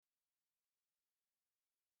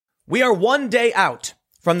We are one day out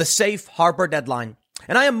from the safe harbor deadline,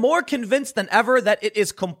 and I am more convinced than ever that it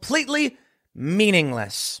is completely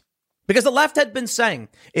meaningless. Because the left had been saying,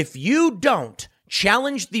 if you don't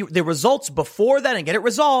challenge the results before then and get it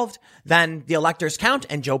resolved, then the electors count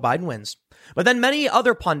and Joe Biden wins. But then many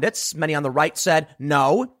other pundits, many on the right, said,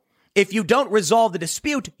 no, if you don't resolve the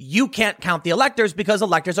dispute, you can't count the electors because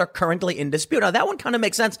electors are currently in dispute. Now, that one kind of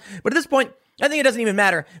makes sense. But at this point, I think it doesn't even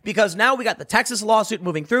matter because now we got the Texas lawsuit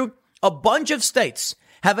moving through. A bunch of states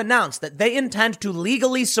have announced that they intend to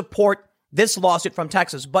legally support this lawsuit from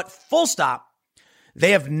Texas. But full stop,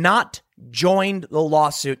 they have not joined the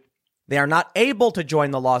lawsuit. They are not able to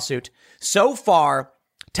join the lawsuit. So far,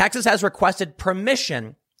 Texas has requested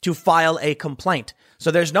permission to file a complaint. So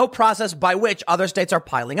there's no process by which other states are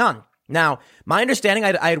piling on. Now, my understanding,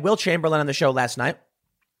 I had Will Chamberlain on the show last night.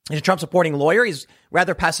 He's a Trump supporting lawyer. He's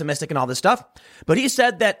rather pessimistic and all this stuff. But he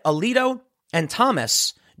said that Alito and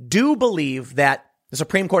Thomas do believe that the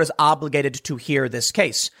Supreme Court is obligated to hear this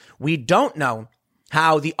case. We don't know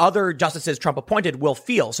how the other justices Trump appointed will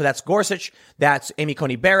feel. So that's Gorsuch, that's Amy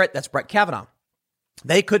Coney Barrett, that's Brett Kavanaugh.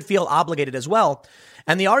 They could feel obligated as well.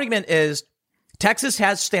 And the argument is Texas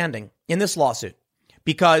has standing in this lawsuit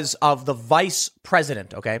because of the vice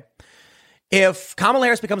president, okay? If Kamala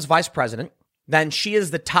Harris becomes vice president, then she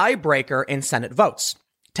is the tiebreaker in Senate votes.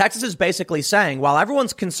 Texas is basically saying, while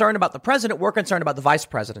everyone's concerned about the president, we're concerned about the vice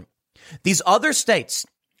president. These other states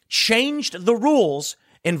changed the rules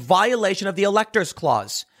in violation of the electors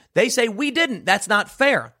clause. They say, we didn't. That's not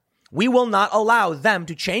fair. We will not allow them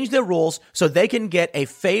to change their rules so they can get a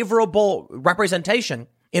favorable representation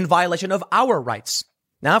in violation of our rights.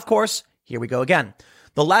 Now, of course, here we go again.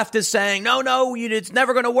 The left is saying, no, it's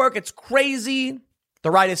never going to work. It's crazy.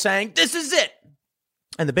 The right is saying, this is it.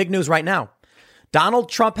 And the big news right now, Donald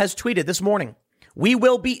Trump has tweeted this morning, we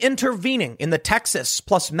will be intervening in the Texas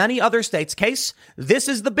plus many other states case. This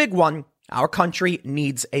is the big one. Our country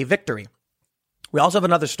needs a victory. We also have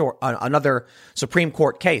another Supreme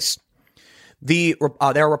Court case. There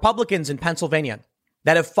are Republicans in Pennsylvania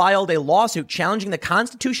that have filed a lawsuit challenging the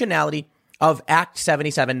constitutionality of Act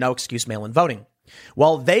 77, no excuse mail-in voting.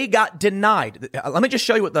 Well, they got denied. Let me just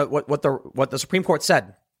show you what the Supreme Court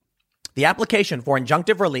said. The application for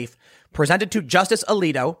injunctive relief presented to Justice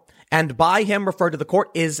Alito and by him referred to the court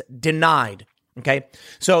is denied. Okay,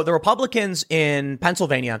 so the Republicans in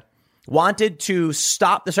Pennsylvania wanted to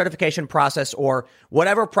stop the certification process or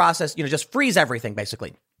whatever process, just freeze everything,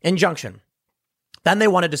 basically. Injunction. Then they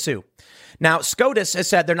wanted to sue. Now, SCOTUS has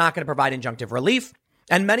said they're not going to provide injunctive relief.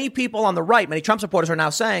 And many people on the right, many Trump supporters are now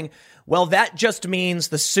saying, well, that just means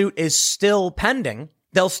the suit is still pending.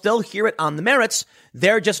 They'll still hear it on the merits.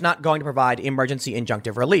 They're just not going to provide emergency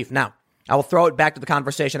injunctive relief. Now, I will throw it back to the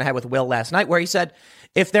conversation I had with Will last night, where he said,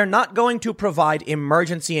 if they're not going to provide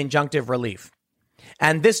emergency injunctive relief,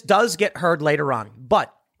 and this does get heard later on,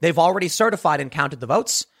 but they've already certified and counted the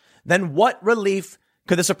votes, then what relief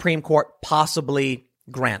could the Supreme Court possibly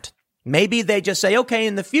grant? Maybe they just say, okay,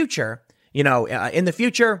 in the future,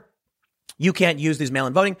 you can't use these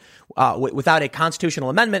mail-in voting without a constitutional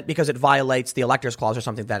amendment because it violates the electors clause or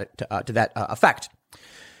something to that effect.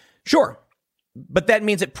 Sure. But that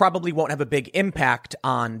means it probably won't have a big impact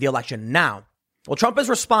on the election now. Well, Trump has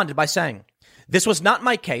responded by saying, this was not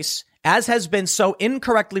my case, as has been so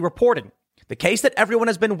incorrectly reported. The case that everyone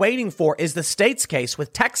has been waiting for is the state's case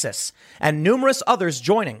with Texas and numerous others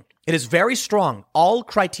joining. It is very strong. All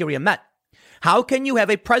criteria met. How can you have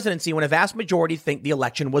a presidency when a vast majority think the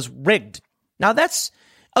election was rigged? Now, that's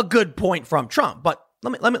a good point from Trump, but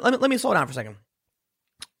let me slow down for a second.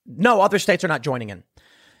 No, other states are not joining in.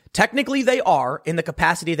 Technically, they are in the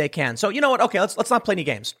capacity they can. So you know what? Okay, let's not play any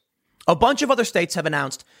games. A bunch of other states have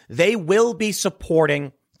announced they will be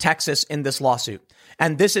supporting Texas in this lawsuit.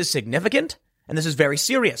 And this is significant and this is very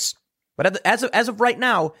serious. But as of right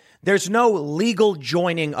now, there's no legal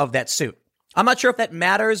joining of that suit. I'm not sure if that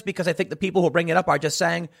matters because I think the people who bring it up are just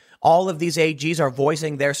saying all of these AGs are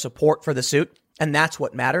voicing their support for the suit. And that's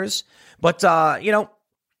what matters. But,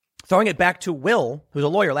 throwing it back to Will, who's a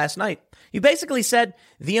lawyer last night, he basically said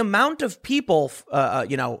the amount of people,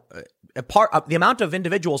 the amount of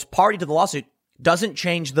individuals party to the lawsuit doesn't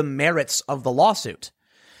change the merits of the lawsuit.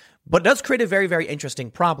 But it does create a very, very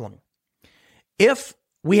interesting problem. If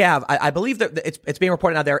we have, I believe that it's being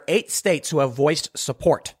reported now, there are 8 states who have voiced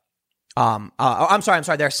support. I'm sorry.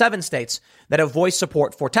 There are 7 states that have voiced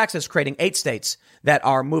support for Texas, creating 8 states that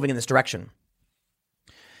are moving in this direction.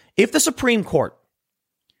 If the Supreme Court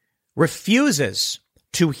refuses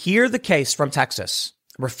to hear the case from Texas,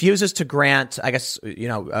 refuses to grant,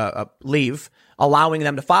 leave, allowing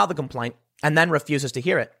them to file the complaint, and then refuses to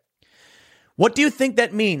hear it, What do you think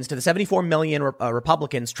that means to the 74 million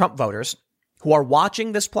Republicans, Trump voters, who are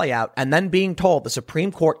watching this play out and then being told the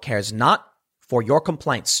Supreme Court cares not for your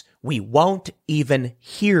complaints? We won't even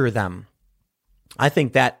hear them. I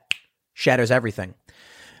think that shatters everything.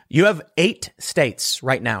 You have 8 states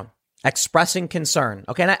right now expressing concern.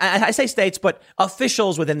 Okay, and I say states, but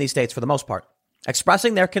officials within these states for the most part,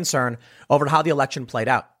 expressing their concern over how the election played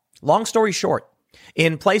out. Long story short,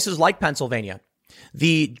 in places like Pennsylvania,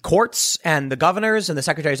 the courts and the governors and the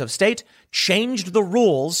secretaries of state changed the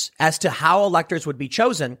rules as to how electors would be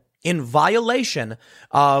chosen in violation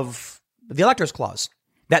of the electors clause,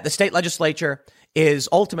 that the state legislature is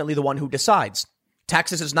ultimately the one who decides.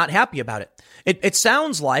 Texas is not happy about it. It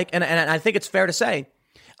sounds like, and I think it's fair to say,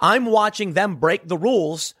 I'm watching them break the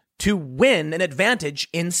rules to win an advantage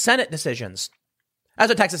in Senate decisions. That's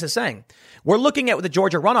what Texas is saying. We're looking at, with the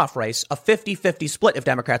Georgia runoff race, a 50-50 split if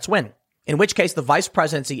Democrats win, in which case the vice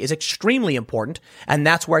presidency is extremely important, and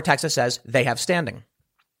that's where Texas says they have standing.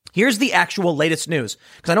 Here's the actual latest news,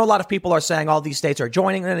 because I know a lot of people are saying all these states are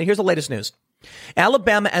joining, and here's the latest news.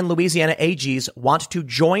 Alabama and Louisiana AGs want to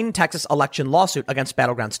join Texas election lawsuit against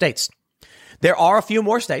battleground states. There are a few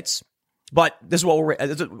more states, but this is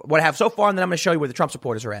what I have so far, and then I'm going to show you where the Trump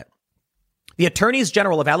supporters are at. The attorneys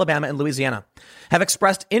general of Alabama and Louisiana have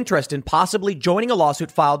expressed interest in possibly joining a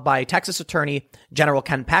lawsuit filed by Texas Attorney General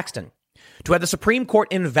Ken Paxton to have the Supreme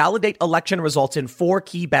Court invalidate election results in 4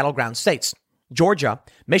 key battleground states: Georgia,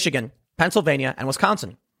 Michigan, Pennsylvania, and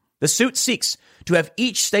Wisconsin. The suit seeks to have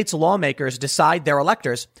each state's lawmakers decide their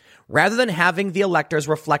electors rather than having the electors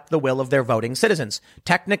reflect the will of their voting citizens.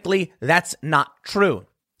 Technically, that's not true.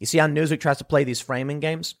 You see how Newsweek tries to play these framing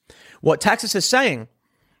games? What Texas is saying,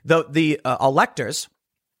 the electors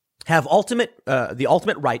have the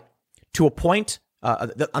ultimate right to appoint.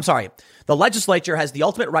 The legislature has the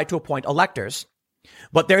ultimate right to appoint electors,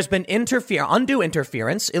 but there's been undue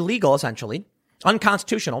interference, illegal essentially,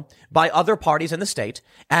 unconstitutional, by other parties in the state,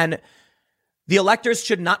 and the electors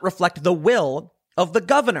should not reflect the will of the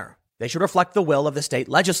governor. They should reflect the will of the state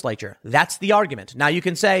legislature. That's the argument. Now, you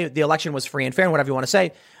can say the election was free and fair and whatever you want to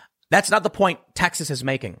say. That's not the point Texas is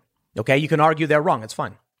making. Okay, you can argue they're wrong. It's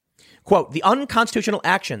fine. Quote, the unconstitutional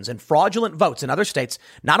actions and fraudulent votes in other states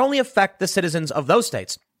not only affect the citizens of those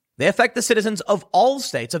states, they affect the citizens of all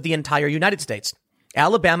states of the entire United States.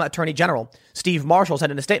 Alabama Attorney General Steve Marshall said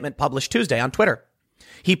in a statement published Tuesday on Twitter.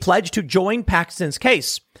 He pledged to join Paxton's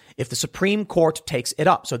case if the Supreme Court takes it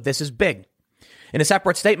up. So this is big. In a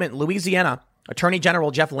separate statement, Louisiana Attorney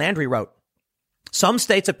General Jeff Landry wrote, some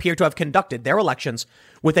states appear to have conducted their elections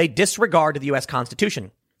with a disregard to the U.S.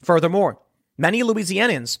 Constitution. Furthermore, many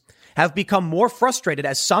Louisianians have become more frustrated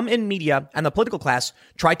as some in media and the political class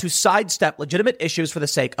try to sidestep legitimate issues for the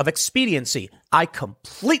sake of expediency. I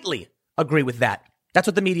completely agree with that. That's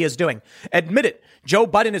what the media is doing. Admit it. Joe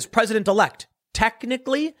Biden is president-elect.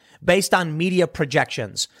 Technically, based on media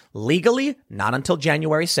projections. Legally, not until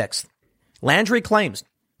January 6th. Landry claims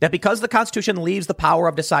that because the Constitution leaves the power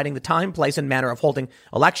of deciding the time, place, and manner of holding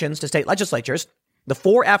elections to state legislatures, the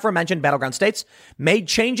 4 aforementioned battleground states made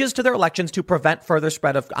changes to their elections to prevent further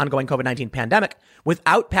spread of ongoing COVID-19 pandemic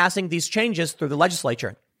without passing these changes through the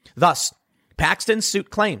legislature. Thus, Paxton's suit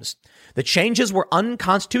claims the changes were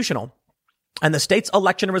unconstitutional and the state's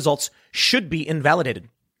election results should be invalidated.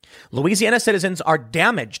 Louisiana citizens are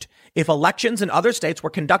damaged if elections in other states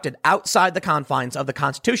were conducted outside the confines of the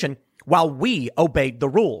Constitution while we obeyed the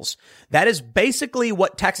rules. That is basically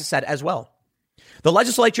what Texas said as well. The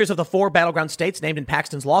legislatures of the 4 battleground states named in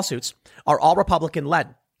Paxton's lawsuits are all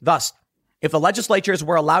Republican-led. Thus, if the legislatures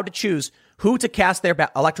were allowed to choose who to cast their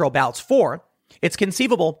electoral ballots for, it's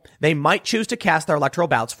conceivable they might choose to cast their electoral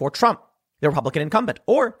ballots for Trump, the Republican incumbent.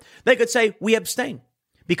 Or they could say, we abstain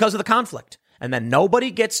because of the conflict. And then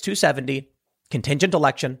nobody gets 270, contingent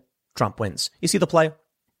election, Trump wins. You see the play?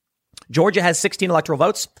 Georgia has 16 electoral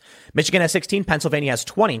votes. Michigan has 16. Pennsylvania has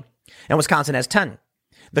 20. And Wisconsin has 10.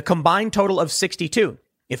 The combined total of 62,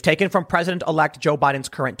 if taken from President-elect Joe Biden's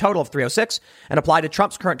current total of 306 and applied to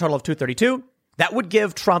Trump's current total of 232, that would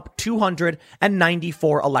give Trump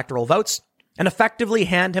 294 electoral votes and effectively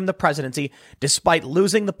hand him the presidency despite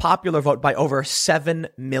losing the popular vote by over 7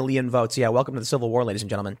 million votes. Yeah, welcome to the Civil War, ladies and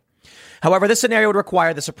gentlemen. However, this scenario would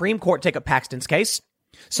require the Supreme Court take up Paxton's case,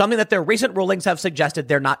 something that their recent rulings have suggested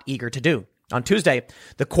they're not eager to do. On Tuesday,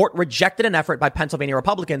 the court rejected an effort by Pennsylvania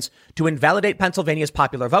Republicans to invalidate Pennsylvania's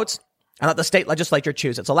popular votes and let the state legislature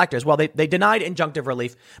choose its electors. Well, they denied injunctive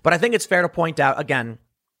relief, but I think it's fair to point out again,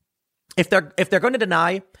 if they're going to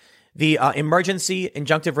deny the emergency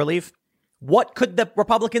injunctive relief, what could the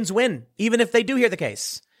Republicans win, even if they do hear the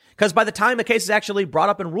case? Because by the time the case is actually brought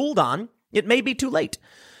up and ruled on, it may be too late.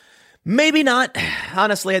 Maybe not.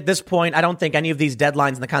 Honestly, at this point, I don't think any of these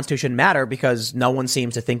deadlines in the Constitution matter because no one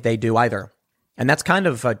seems to think they do either. And that's kind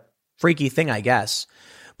of a freaky thing, I guess.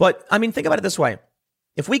 But I mean, think about it this way.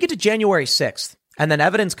 If we get to January 6th and then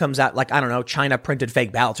evidence comes out like, I don't know, China printed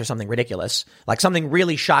fake ballots or something ridiculous, like something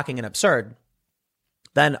really shocking and absurd,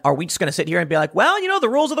 then are we just going to sit here and be like, well, you know, the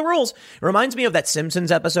rules are the rules? It reminds me of that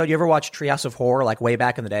Simpsons episode. You ever watch Treehouse of Horror, like way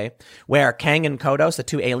back in the day, where Kang and Kodos, the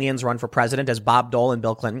two aliens, run for president as Bob Dole and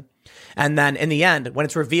Bill Clinton. And then in the end, when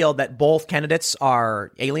it's revealed that both candidates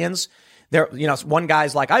are aliens, they're, you know, one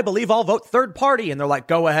guy's like, I believe I'll vote third party. And they're like,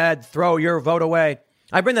 go ahead, throw your vote away.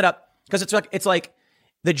 I bring that up because it's like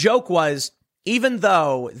the joke was, even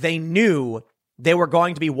though they knew they were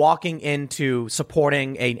going to be walking into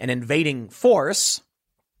supporting an invading force,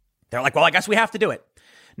 they're like, well, I guess we have to do it.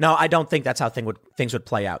 No, I don't think that's how things would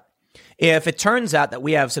play out. If it turns out that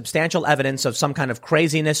we have substantial evidence of some kind of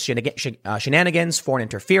craziness, shenanigans, foreign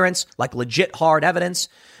interference, like legit hard evidence,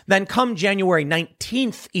 then come January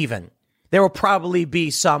 19th even, there will probably be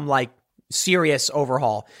some like serious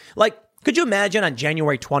overhaul. Like, could you imagine on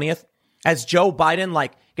January 20th, as Joe Biden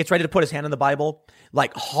like gets ready to put his hand on the Bible,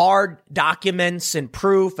 like hard documents and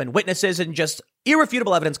proof and witnesses and just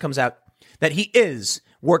irrefutable evidence comes out that he is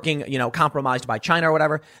working, you know, compromised by China or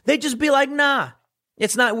whatever, they'd just be like, nah,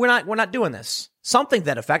 it's not, we're not doing this. Something to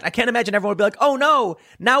that effect. I can't imagine everyone would be like, oh no,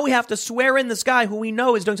 now we have to swear in this guy who we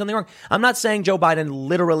know is doing something wrong. I'm not saying Joe Biden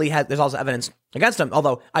literally there's also evidence against him,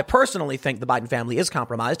 although I personally think the Biden family is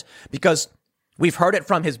compromised because we've heard it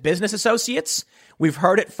from his business associates. We've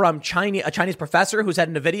heard it from a Chinese professor who said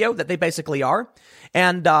in a video that they basically are.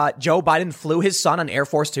 And Joe Biden flew his son on Air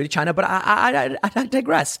Force Two to China. But I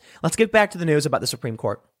digress. Let's get back to the news about the Supreme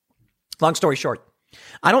Court. Long story short,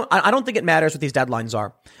 I don't think it matters what these deadlines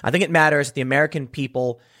are. I think it matters that the American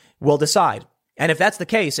people will decide. And if that's the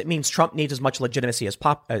case, it means Trump needs as much legitimacy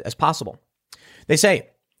as possible. They say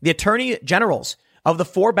the attorney generals of the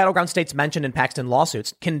 4 battleground states mentioned in Paxton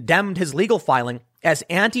lawsuits condemned his legal filing as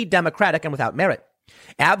anti-democratic and without merit.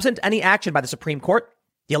 Absent any action by the Supreme Court,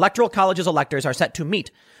 the Electoral College's electors are set to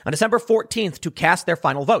meet on December 14th to cast their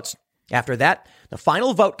final votes. After that, the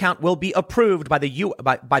final vote count will be approved by the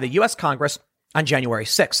U.S. Congress on January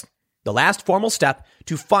 6th, the last formal step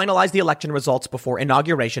to finalize the election results before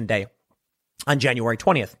Inauguration Day on January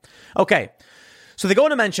 20th. Okay, so they go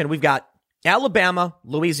on to mention we've got Alabama,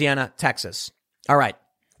 Louisiana, Texas. All right,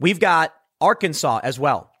 we've got Arkansas as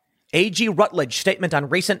well. A.G. Rutledge statement on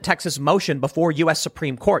recent Texas motion before U.S.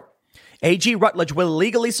 Supreme Court. A.G. Rutledge will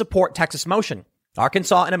legally support Texas motion.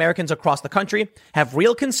 Arkansas and Americans across the country have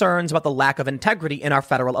real concerns about the lack of integrity in our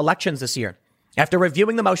federal elections this year. After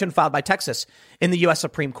reviewing the motion filed by Texas in the U.S.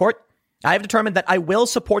 Supreme Court, I have determined that I will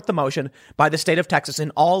support the motion by the state of Texas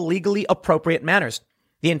in all legally appropriate manners.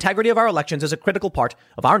 The integrity of our elections is a critical part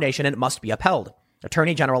of our nation and it must be upheld.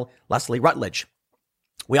 Attorney General Leslie Rutledge.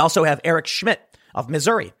 We also have Eric Schmidt of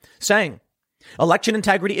Missouri saying, election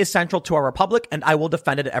integrity is central to our republic and I will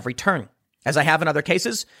defend it at every turn. As I have in other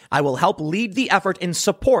cases, I will help lead the effort in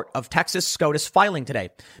support of Texas SCOTUS filing today.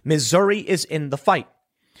 Missouri is in the fight.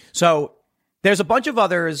 So there's a bunch of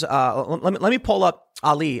others. Let me pull up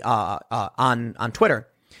Ali on Twitter.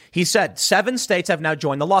 He said 7 states have now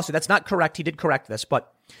joined the lawsuit. That's not correct. He did correct this,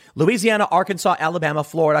 but Louisiana, Arkansas, Alabama,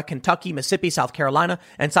 Florida, Kentucky, Mississippi, South Carolina,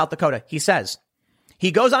 and South Dakota.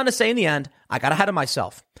 He goes on to say in the end, I got ahead of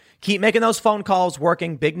myself. Keep making those phone calls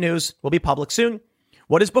working. Big news will be public soon.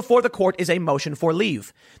 What is before the court is a motion for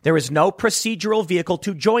leave. There is no procedural vehicle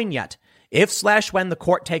to join yet. If/when the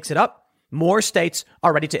court takes it up, more states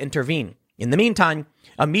are ready to intervene. In the meantime,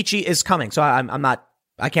 Amici is coming. So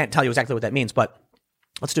I can't tell you exactly what that means, but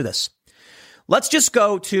let's do this. Let's just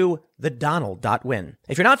go to the Donald.win.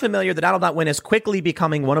 If you're not familiar, the Donald.win is quickly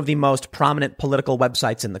becoming one of the most prominent political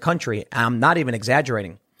websites in the country. I'm not even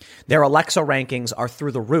exaggerating. Their Alexa rankings are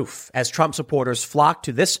through the roof as Trump supporters flock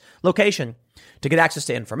to this location to get access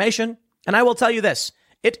to information. And I will tell you this,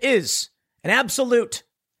 it is an absolute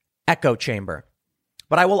echo chamber.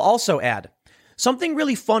 But I will also add, something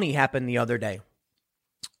really funny happened the other day.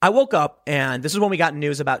 I woke up and this is when we got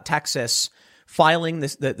news about Texas filing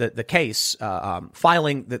the case,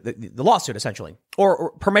 filing the lawsuit, essentially,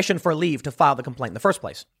 or permission for leave to file the complaint in the first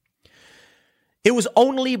place. It was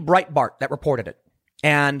only Breitbart that reported it.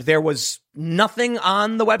 And there was nothing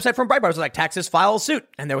on the website from Breitbart. It was like, Texas files suit.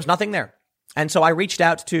 And there was nothing there. And so I reached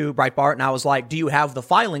out to Breitbart and I was like, do you have the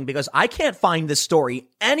filing? Because I can't find this story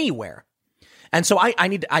anywhere. And so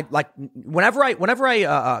whenever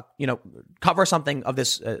I cover something of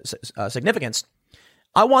this significance,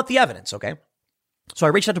 I want the evidence. Okay. So I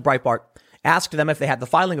reached out to Breitbart, asked them if they had the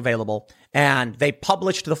filing available, and they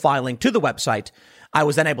published the filing to the website. I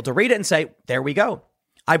was then able to read it and say, there we go.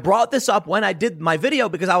 I brought this up when I did my video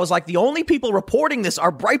because I was like, the only people reporting this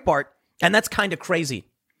are Breitbart, and that's kind of crazy.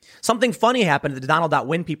 Something funny happened that the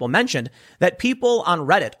Donald.win people mentioned, that people on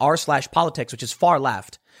Reddit, r/politics, which is far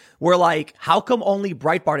left, were like, how come only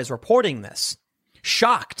Breitbart is reporting this?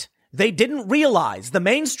 Shocked. They didn't realize the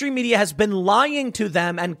mainstream media has been lying to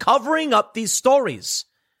them and covering up these stories.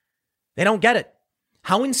 They don't get it.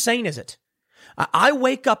 How insane is it? I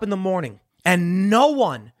wake up in the morning and no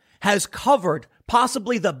one has covered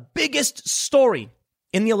possibly the biggest story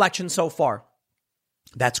in the election so far.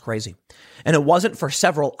 That's crazy. And it wasn't for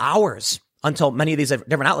several hours until many of these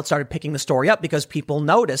different outlets started picking the story up because people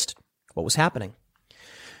noticed what was happening.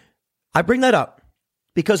 I bring that up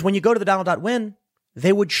because when you go to the Donald.win,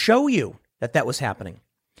 they would show you that that was happening.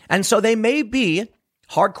 And so they may be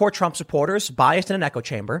hardcore Trump supporters, biased in an echo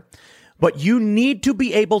chamber, but you need to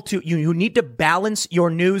be able to, you need to balance your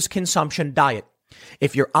news consumption diet.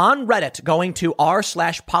 If you're on Reddit going to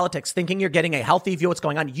r/politics thinking you're getting a healthy view of what's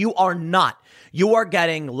going on, you are not. You are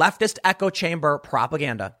getting leftist echo chamber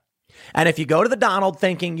propaganda. And if you go to the Donald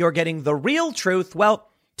thinking you're getting the real truth, well,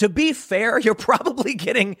 to be fair, you're probably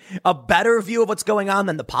getting a better view of what's going on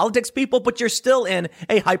than the politics people, but you're still in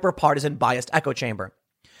a hyper-partisan biased echo chamber.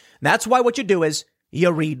 That's why what you do is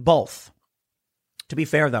you read both. To be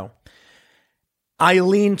fair, though, I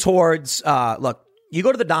lean towards, look, you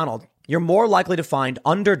go to the Donald, you're more likely to find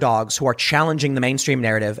underdogs who are challenging the mainstream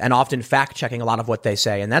narrative and often fact-checking a lot of what they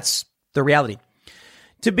say. And that's the reality.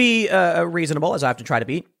 To be reasonable, as I have to try to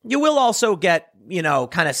be, you will also get,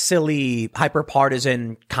 kind of silly,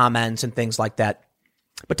 hyper-partisan comments and things like that.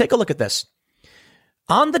 But take a look at this.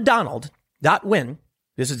 On the Donald.win,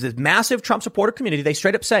 this is the massive Trump supporter community. They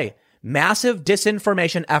straight up say, massive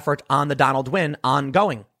disinformation effort on the Donald.win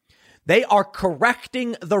ongoing. They are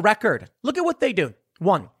correcting the record. Look at what they do.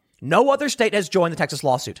 1, no other state has joined the Texas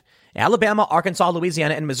lawsuit. Alabama, Arkansas,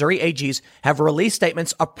 Louisiana, and Missouri AGs have released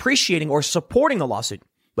statements appreciating or supporting the lawsuit,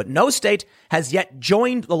 but no state has yet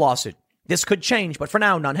joined the lawsuit. This could change, but for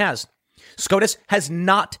now, none has. SCOTUS has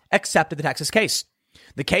not accepted the Texas case.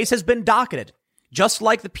 The case has been docketed, just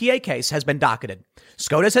like the PA case has been docketed.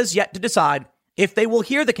 SCOTUS has yet to decide if they will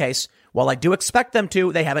hear the case. While I do expect them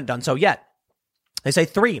to, they haven't done so yet. They say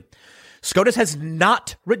 3, SCOTUS has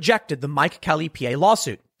not rejected the Mike Kelly PA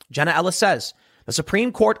lawsuit. Jenna Ellis says, the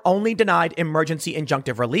Supreme Court only denied emergency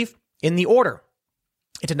injunctive relief in the order.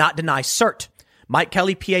 It did not deny cert. Mike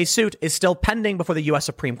Kelly PA suit is still pending before the U.S.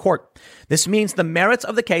 Supreme Court. This means the merits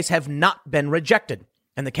of the case have not been rejected.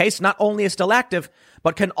 And the case not only is still active,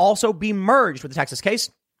 but can also be merged with the Texas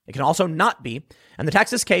case. It can also not be. And the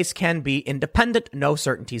Texas case can be independent. No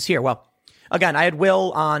certainties here. Well, again, I had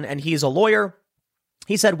Will on, and he's a lawyer.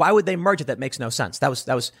 He said, why would they merge it? That makes no sense. That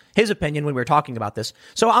was his opinion when we were talking about this.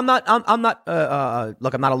 So look, I'm not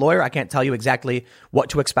a lawyer. I can't tell you exactly what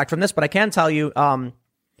to expect from this, but I can tell you,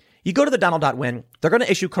 you go to the Donald.win, they're going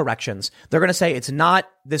to issue corrections. They're going to say it's not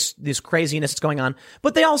this craziness that's going on,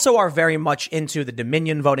 but they also are very much into the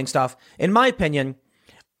Dominion voting stuff. In my opinion,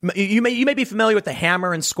 you may be familiar with the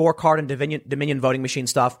hammer and scorecard and Dominion voting machine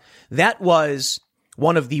stuff. That was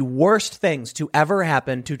one of the worst things to ever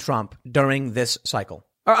happen to Trump during this cycle.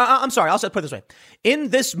 I'm sorry, I'll put it this way. In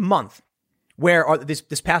this month,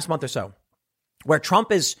 this past month or so, where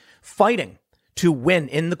Trump is fighting to win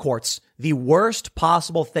in the courts, the worst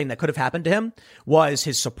possible thing that could have happened to him was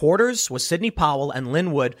his supporters, was Sidney Powell and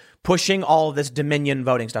Lin Wood pushing all of this Dominion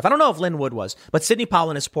voting stuff. I don't know if Lin Wood was, but Sidney Powell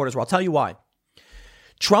and his supporters were. I'll tell you why.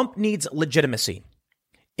 Trump needs legitimacy.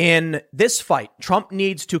 In this fight, Trump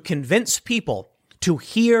needs to convince people to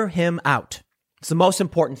hear him out. It's the most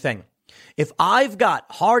important thing. If I've got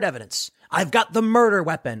hard evidence, I've got the murder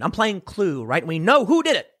weapon, I'm playing Clue, right? We know who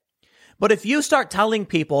did it. But if you start telling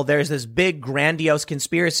people there's this big grandiose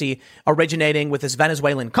conspiracy originating with this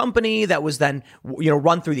Venezuelan company that was then,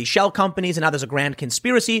 run through these shell companies, and now there's a grand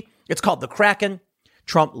conspiracy, it's called the Kraken,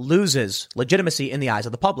 Trump loses legitimacy in the eyes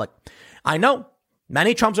of the public. I know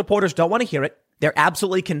many Trump supporters don't want to hear it. They're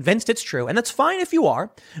absolutely convinced it's true. And that's fine if you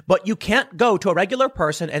are, but you can't go to a regular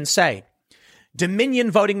person and say Dominion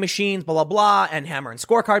voting machines, blah, blah, blah, and hammer and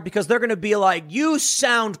scorecard, because they're going to be like, you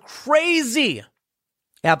sound crazy.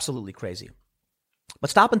 Absolutely crazy. But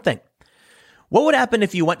stop and think. What would happen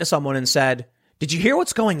if you went to someone and said, did you hear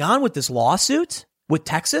what's going on with this lawsuit with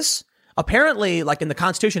Texas? Apparently, like in the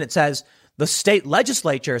Constitution, it says the state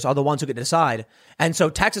legislatures are the ones who get to decide. And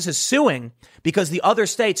so Texas is suing because the other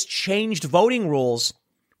states changed voting rules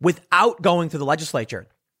without going through the legislature.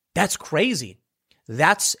 That's crazy.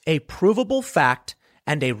 That's a provable fact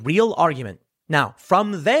and a real argument. Now,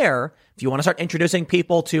 from there, if If you want to start introducing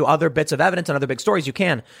people to other bits of evidence and other big stories, you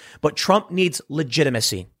can. But Trump needs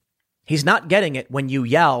legitimacy. He's not getting it when you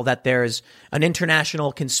yell that there's an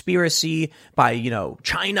international conspiracy by,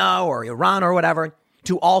 China or Iran or whatever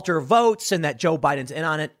to alter votes and that Joe Biden's in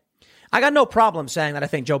on it. I got no problem saying that I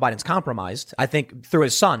think Joe Biden's compromised. I think through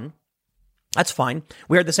his son. That's fine.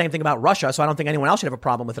 We heard the same thing about Russia, so I don't think anyone else should have a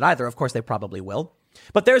problem with it either. Of course, they probably will.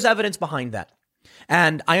 But there's evidence behind that.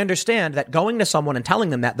 And I understand that going to someone and telling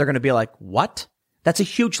them that, they're going to be like, what? That's a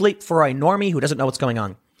huge leap for a normie who doesn't know what's going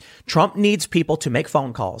on. Trump needs people to make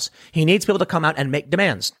phone calls. He needs people to come out and make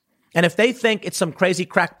demands. And if they think it's some crazy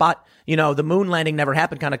crackpot, the moon landing never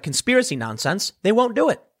happened kind of conspiracy nonsense, they won't do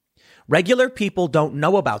it. Regular people don't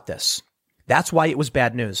know about this. That's why it was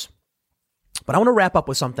bad news. But I want to wrap up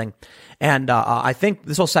with something, and I think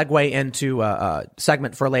this will segue into a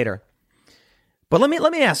segment for later. But let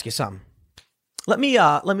me ask you something. Let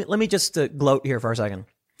me just gloat here for a second.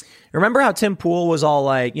 Remember how Tim Pool was all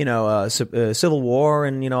like, Civil War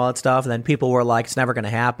and all that stuff, and then people were like, it's never going to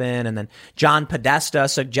happen, and then John Podesta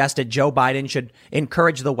suggested Joe Biden should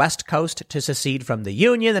encourage the West Coast to secede from the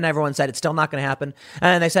Union, and everyone said it's still not going to happen,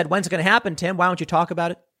 and they said, when's it going to happen, Tim? Why don't you talk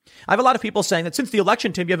about it? I have a lot of people saying that since the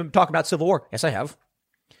election, Tim, you haven't been talking about Civil War. Yes, I have.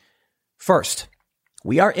 First,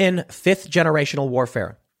 we are in fifth generational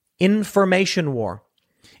warfare, information war.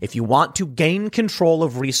 If you want to gain control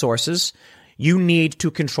of resources, you need to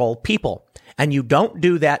control people. And you don't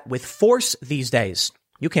do that with force these days.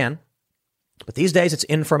 You can. But these days, it's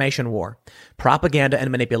information war, propaganda and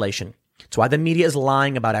manipulation. It's why the media is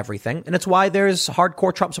lying about everything. And it's why there's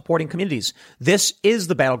hardcore Trump supporting communities. This is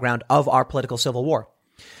the battleground of our political civil war.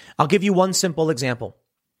 I'll give you one simple example.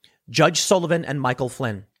 Judge Sullivan and Michael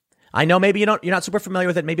Flynn. I know maybe you're not super familiar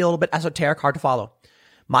with it, maybe a little bit esoteric, hard to follow.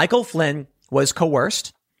 Michael Flynn was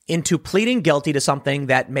coerced into pleading guilty to something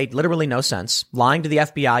that made literally no sense, lying to the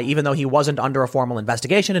FBI, even though he wasn't under a formal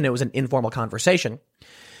investigation and it was an informal conversation.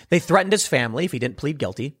 They threatened his family if he didn't plead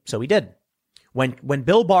guilty, so he did. When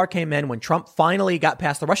Bill Barr came in, when Trump finally got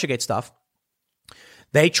past the Russiagate stuff,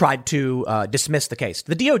 they tried to dismiss the case.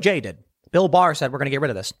 The DOJ did. Bill Barr said, we're going to get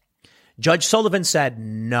rid of this. Judge Sullivan said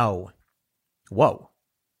no. Whoa.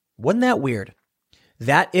 Wasn't that weird?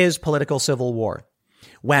 That is political civil war.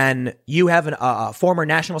 When you have a former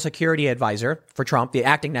national security advisor for Trump, the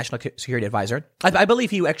acting national security advisor, I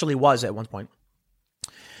believe he actually was at one point.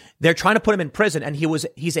 They're trying to put him in prison, and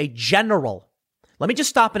he's a general. Let me just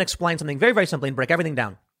stop and explain something very, very simply and break everything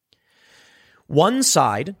down. One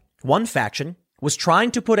side, one faction, was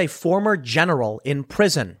trying to put a former general in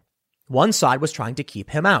prison. One side was trying to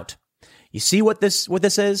keep him out. You see what this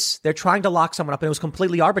is? They're trying to lock someone up, and it was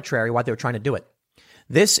completely arbitrary why they were trying to do it.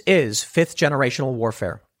 This is fifth generational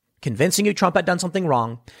warfare, convincing you Trump had done something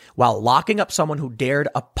wrong while locking up someone who dared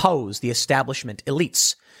oppose the establishment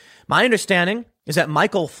elites. My understanding is that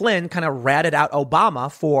Michael Flynn kind of ratted out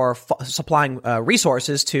Obama for supplying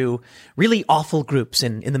resources to really awful groups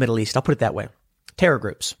in the Middle East. I'll put it that way. Terror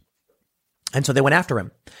groups. And so they went after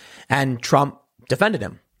him, and Trump defended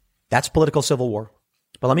him. That's political civil war.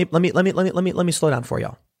 But let me slow down for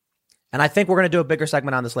y'all. And I think we're going to do a bigger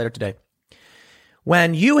segment on this later today.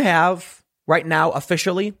 When you have right now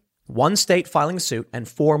officially one state filing suit and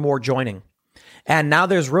 4 more joining, and now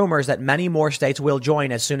there's rumors that many more states will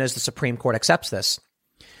join as soon as the Supreme Court accepts this.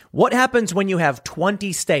 What happens when you have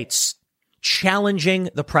 20 states challenging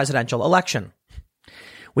the presidential election?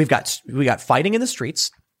 We got fighting in the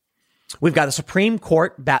streets. We've got the Supreme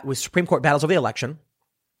Court with Supreme Court battles over the election.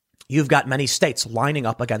 You've got many states lining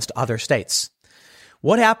up against other states.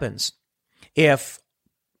 What happens if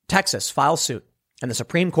Texas files suit and the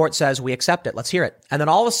Supreme Court says, we accept it, let's hear it. And then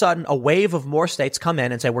all of a sudden, a wave of more states come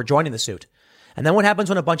in and say, we're joining the suit. And then what happens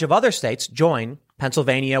when a bunch of other states join,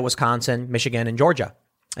 Pennsylvania, Wisconsin, Michigan, and Georgia,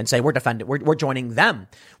 and say, we're joining them.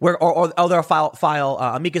 Or they'll file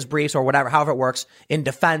amicus briefs or whatever, however it works, in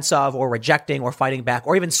defense of or rejecting or fighting back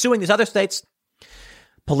or even suing these other states.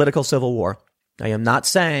 Political civil war. I am not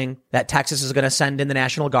saying that Texas is going to send in the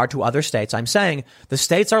National Guard to other states. I'm saying the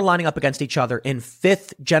states are lining up against each other in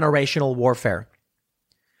fifth generational warfare.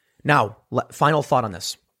 Now, final thought on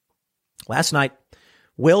this. Last night,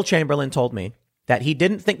 Will Chamberlain told me that he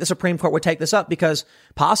didn't think the Supreme Court would take this up because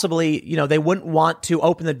possibly, they wouldn't want to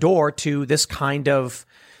open the door to this kind of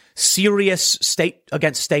serious state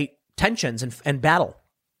against state tensions and battle.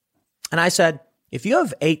 And I said, if you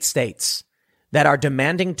have 8 states that are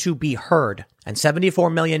demanding to be heard and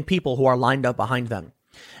 74 million people who are lined up behind them,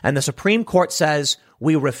 and the Supreme Court says,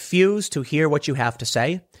 we refuse to hear what you have to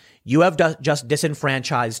say, you have just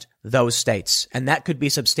disenfranchised those states. And that could be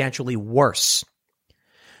substantially worse.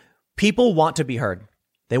 People want to be heard.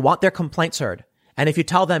 They want their complaints heard. And if you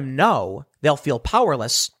tell them no, they'll feel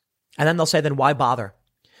powerless. And then they'll say, then why bother?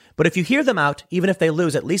 But if you hear them out, even if they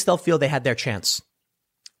lose, at least they'll feel they had their chance.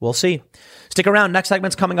 We'll see. Stick around. Next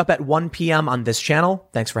segment's coming up at 1 p.m. on this channel.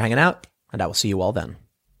 Thanks for hanging out, and I will see you all then.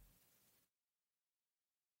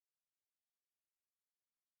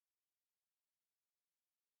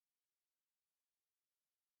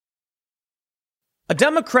 A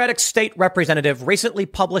Democratic state representative recently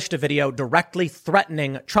published a video directly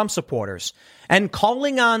threatening Trump supporters and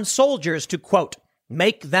calling on soldiers to, quote,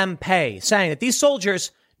 make them pay, saying that these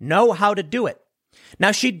soldiers know how to do it.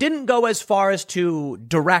 Now, she didn't go as far as to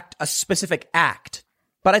direct a specific act,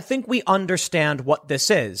 but I think we understand what this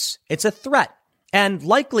is. It's a threat, and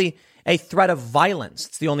likely a threat of violence.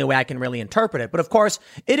 It's the only way I can really interpret it. But of course,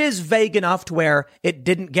 it is vague enough to where it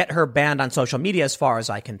didn't get her banned on social media as far as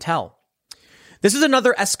I can tell. This is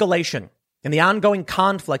another escalation in the ongoing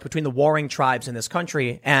conflict between the warring tribes in this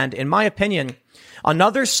country, and in my opinion,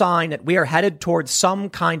 another sign that we are headed towards some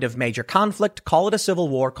kind of major conflict. Call it a civil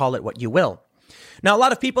war, call it what you will. Now, a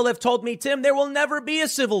lot of people have told me, Tim, there will never be a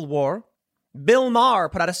civil war. Bill Maher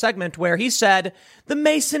put out a segment where he said the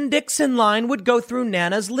Mason-Dixon line would go through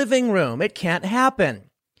Nana's living room. It can't happen.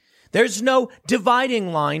 There's no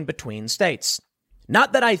dividing line between states.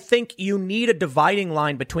 Not that I think you need a dividing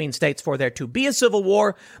line between states for there to be a civil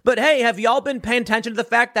war, but hey, have y'all been paying attention to the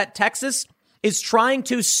fact that Texas is trying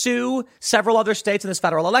to sue several other states in this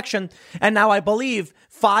federal election? And now I believe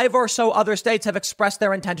 5 or so other states have expressed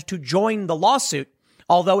their intent to join the lawsuit.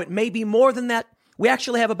 Although it may be more than that, we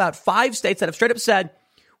actually have about 5 states that have straight up said,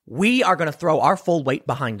 we are going to throw our full weight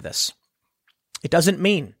behind this. It doesn't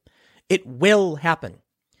mean it will happen.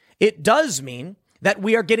 It does mean that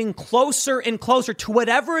we are getting closer and closer to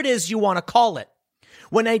whatever it is you want to call it.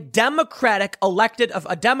 When a Democrat elected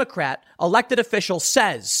official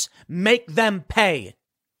says, make them pay.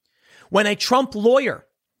 When a Trump lawyer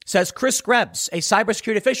says Chris Krebs, a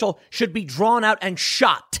cybersecurity official, should be drawn out and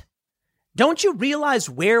shot. Don't you realize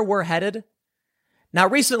where we're headed? Now,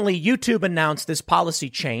 recently, YouTube announced this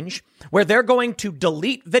policy change where they're going to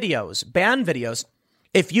delete videos, ban videos,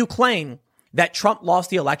 if you claim that Trump lost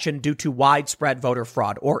the election due to widespread voter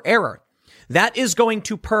fraud or error. That is going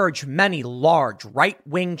to purge many large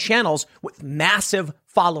right-wing channels with massive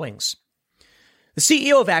followings. The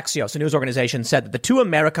CEO of Axios, a news organization, said that the two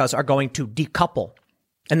Americas are going to decouple.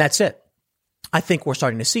 And that's it. I think we're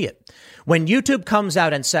starting to see it. When YouTube comes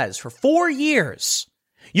out and says, for 4 years,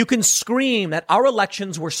 you can scream that our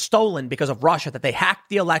elections were stolen because of Russia, that they hacked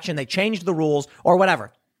the election, they changed the rules, or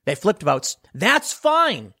whatever. They flipped votes. That's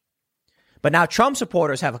fine. But now Trump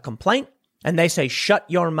supporters have a complaint, and they say, shut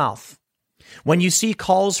your mouth. When you see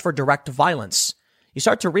calls for direct violence, you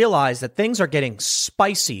start to realize that things are getting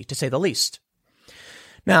spicy, to say the least.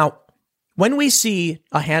 Now, when we see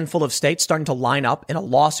a handful of states starting to line up in a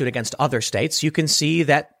lawsuit against other states, you can see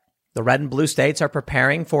that the red and blue states are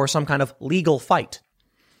preparing for some kind of legal fight.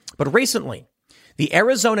 But recently, the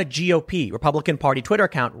Arizona GOP Republican Party Twitter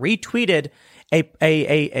account retweeted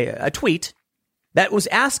a tweet that was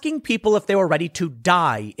asking people if they were ready to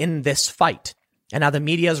die in this fight. And now the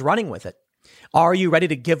media is running with it. Are you ready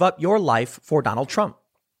to give up your life for Donald Trump?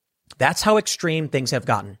 That's how extreme things have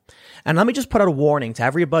gotten. And let me just put out a warning to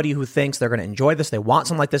everybody who thinks they're going to enjoy this. They want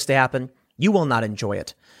something like this to happen. You will not enjoy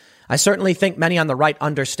it. I certainly think many on the right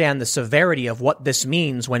understand the severity of what this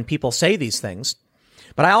means when people say these things.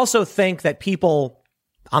 But I also think that people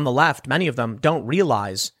on the left, many of them, don't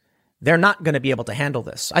realize they're not going to be able to handle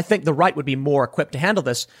this. I think the right would be more equipped to handle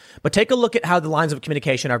this. But take a look at how the lines of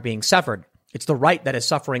communication are being severed. It's the right that is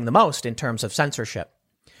suffering the most in terms of censorship.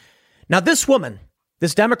 Now, this woman,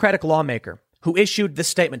 this Democratic lawmaker who issued this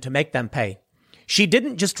statement to make them pay, she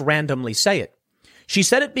didn't just randomly say it. She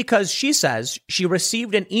said it because she says she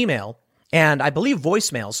received an email and I believe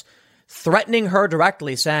voicemails threatening her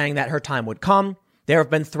directly, saying that her time would come. There have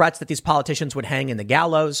been threats that these politicians would hang in the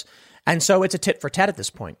gallows. And so it's a tit for tat at this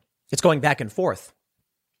point. It's going back and forth.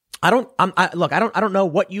 I don't know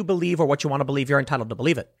what you believe or what you want to believe. You're entitled to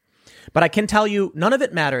believe it. But I can tell you none of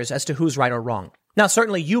it matters as to who's right or wrong. Now,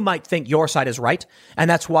 certainly you might think your side is right, and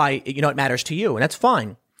that's why, it matters to you, and that's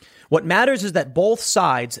fine. What matters is that both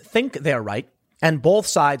sides think they're right, and both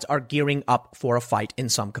sides are gearing up for a fight in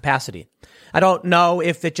some capacity. I don't know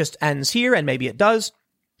if it just ends here, and maybe it does,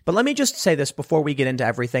 but let me just say this before we get into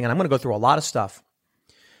everything, and I'm going to go through a lot of stuff.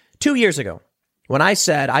 2 years ago, when I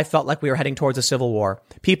said I felt like we were heading towards a civil war,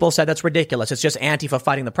 people said that's ridiculous. It's just Antifa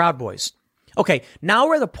fighting the Proud Boys. Okay, now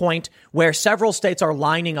we're at the point where several states are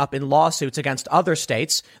lining up in lawsuits against other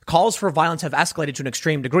states. Calls for violence have escalated to an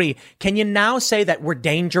extreme degree. Can you now say that we're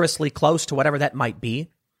dangerously close to whatever that might be?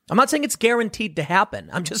 I'm not saying it's guaranteed to happen.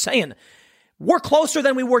 I'm just saying we're closer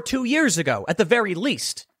than we were 2 years ago, at the very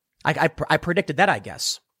least. I predicted that, I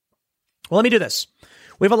guess. Well, let me do this.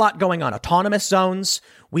 We have a lot going on. Autonomous zones.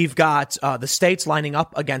 We've got the states lining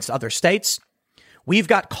up against other states. We've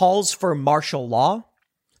got calls for martial law.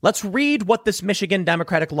 Let's read what this Michigan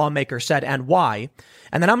Democratic lawmaker said and why.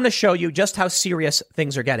 And then I'm going to show you just how serious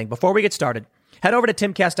things are getting. Before we get started, head over to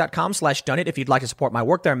timcast.com/donate if you'd like to support my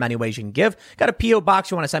work. There are many ways you can give. Got a P.O.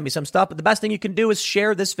 box. You want to send me some stuff. But the best thing you can do is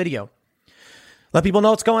share this video. Let people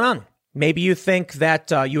know what's going on. Maybe you think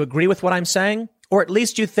that you agree with what I'm saying, or at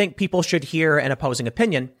least you think people should hear an opposing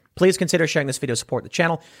opinion. Please consider sharing this video to support the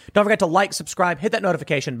channel. Don't forget to like, subscribe, hit that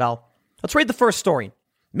notification bell. Let's read the first story.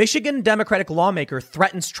 Michigan Democratic lawmaker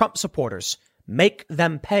threatens Trump supporters. Make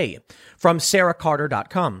them pay. From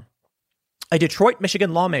sarahcarter.com. A Detroit,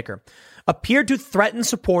 Michigan lawmaker appeared to threaten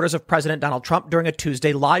supporters of President Donald Trump during a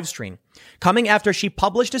Tuesday live stream, coming after she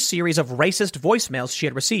published a series of racist voicemails she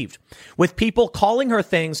had received, with people calling her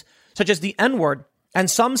things such as the N-word and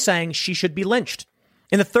some saying she should be lynched.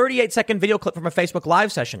 In the 38-second video clip from a Facebook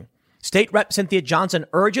Live session, State Rep Cynthia Johnson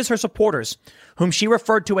urges her supporters, whom she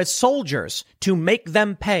referred to as soldiers, to make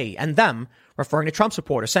them pay, and them, referring to Trump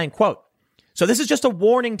supporters, saying, quote, "So this is just a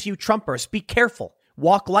warning to you Trumpers. Be careful.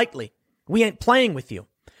 Walk lightly. We ain't playing with you.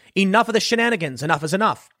 Enough of the shenanigans. Enough is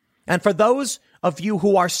enough. And for those of you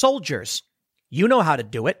who are soldiers, you know how to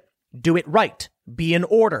do it. Do it right. Be in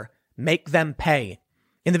order. Make them pay."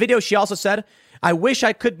 In the video, she also said, "I wish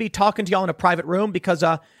I could be talking to y'all in a private room because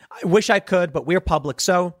I wish I could, but we're public."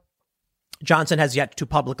 So Johnson has yet to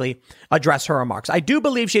publicly address her remarks. I do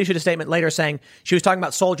believe she issued a statement later saying she was talking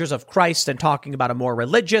about soldiers of Christ and talking about a more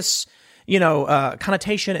religious,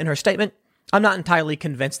 connotation in her statement. I'm not entirely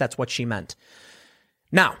convinced that's what she meant.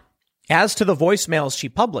 Now, as to the voicemails she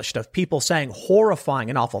published of people saying horrifying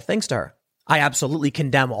and awful things to her, I absolutely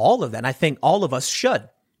condemn all of that. And I think all of us should.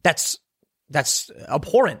 That's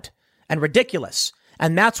abhorrent and ridiculous.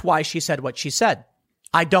 And that's why she said what she said.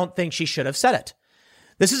 I don't think she should have said it.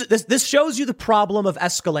 This shows you the problem of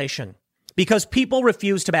escalation because people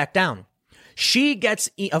refuse to back down. She gets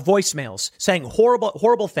voicemails saying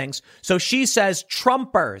horrible things. So she says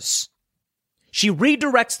Trumpers. She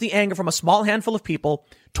redirects the anger from a small handful of people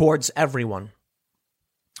towards everyone.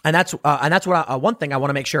 And that's what one thing I want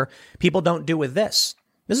to make sure people don't do with this.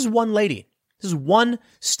 This is one lady. This is one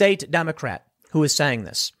state Democrat who is saying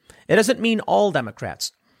this. It doesn't mean all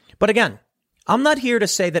Democrats. But again, I'm not here to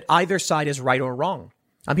say that either side is right or wrong.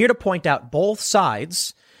 I'm here to point out both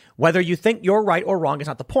sides, whether you think you're right or wrong is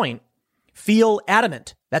not the point, feel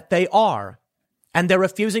adamant that they are, and they're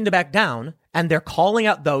refusing to back down, and they're calling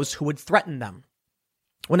out those who would threaten them.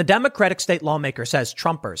 When a Democratic state lawmaker says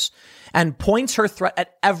Trumpers and points her threat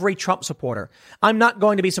at every Trump supporter, I'm not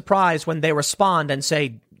going to be surprised when they respond and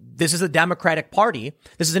say, this is a Democratic Party.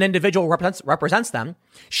 This is an individual who represents them.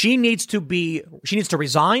 She needs to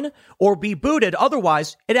resign or be booted.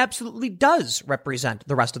 Otherwise, it absolutely does represent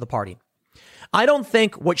the rest of the party. I don't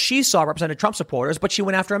think what she saw represented Trump supporters, but she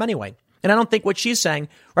went after him anyway. And I don't think what she's saying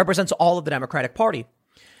represents all of the Democratic Party.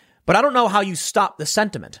 But I don't know how you stop the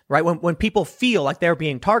sentiment, right? When people feel like they're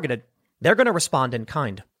being targeted, they're going to respond in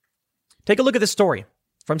kind. Take a look at this story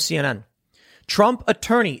from CNN. Trump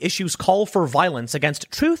attorney issues call for violence against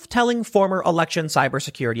truth-telling former election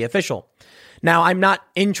cybersecurity official. Now, I'm not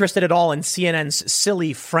interested at all in CNN's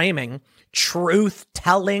silly framing.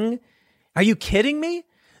 Truth-telling? Are you kidding me?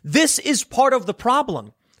 This is part of the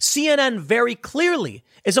problem. CNN very clearly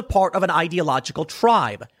is a part of an ideological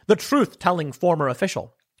tribe, the truth-telling former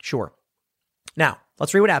official. Sure. Now,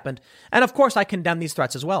 let's read what happened. And of course, I condemn these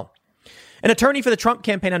threats as well. An attorney for the Trump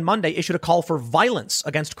campaign on Monday issued a call for violence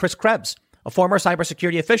against Chris Krebs, a former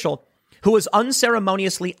cybersecurity official who was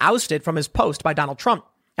unceremoniously ousted from his post by Donald Trump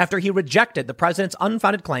after he rejected the president's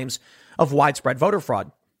unfounded claims of widespread voter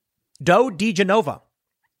fraud. Joe DiGenova,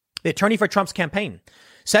 the attorney for Trump's campaign,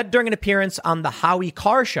 said during an appearance on the Howie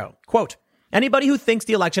Carr show, quote, "Anybody who thinks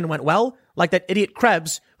the election went well, like that idiot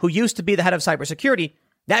Krebs, who used to be the head of cybersecurity,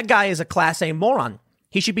 that guy is a Class A moron.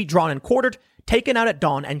 He should be drawn and quartered, taken out at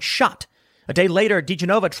dawn, and shot." A day later,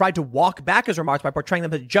 DiGenova tried to walk back his remarks by portraying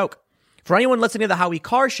them as a joke. For anyone listening to the Howie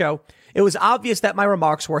Carr show, it was obvious that my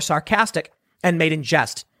remarks were sarcastic and made in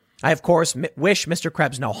jest. I, of course, wish Mr.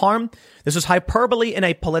 Krebs no harm. This was hyperbole in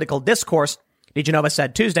a political discourse, DiGenova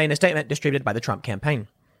said Tuesday in a statement distributed by the Trump campaign.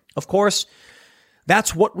 Of course,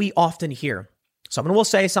 that's what we often hear. Someone will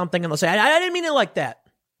say something and they'll say, I didn't mean it like that.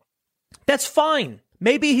 That's fine.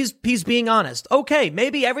 Maybe he's being honest. Okay,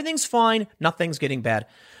 maybe everything's fine. Nothing's getting bad.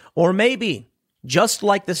 Or maybe, just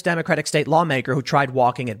like this Democratic state lawmaker who tried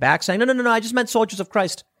walking it back, saying, no, I just meant soldiers of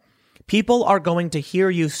Christ. People are going to hear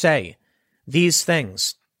you say these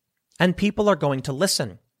things, and people are going to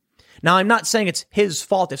listen. Now, I'm not saying it's his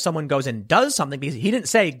fault if someone goes and does something, because he didn't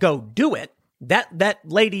say go do it. That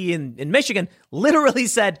lady in Michigan literally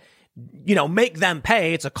said, make them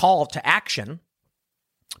pay. It's a call to action.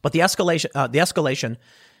 But the escalation,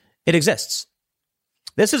 it exists.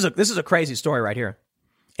 This is a crazy story right here.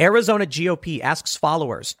 Arizona GOP asks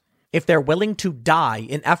followers if they're willing to die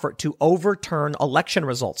in effort to overturn election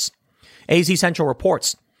results. AZ Central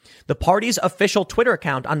reports the party's official Twitter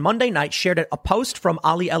account on Monday night shared a post from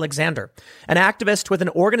Ali Alexander, an activist with an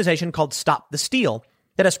organization called Stop the Steal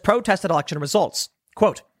that has protested election results.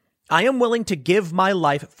 Quote, "I am willing to give my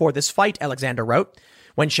life for this fight," Alexander wrote.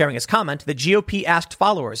 When sharing his comment, the GOP asked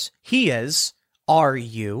followers, "Are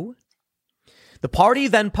you?" The party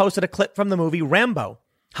then posted a clip from the movie Rambo,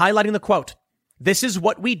 highlighting the quote, "This is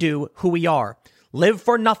what we do, who we are. Live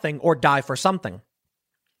for nothing or die for something."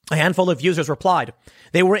 A handful of users replied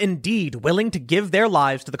they were indeed willing to give their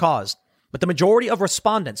lives to the cause. But the majority of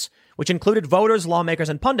respondents, which included voters, lawmakers,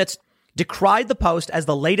 and pundits, decried the post as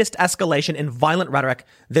the latest escalation in violent rhetoric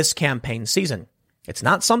this campaign season. It's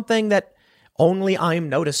not something that only I'm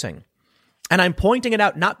noticing. And I'm pointing it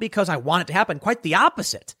out not because I want it to happen, quite the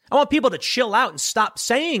opposite. I want people to chill out and stop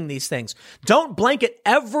saying these things. Don't blanket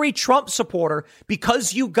every Trump supporter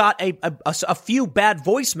because you got a few bad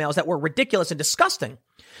voicemails that were ridiculous and disgusting.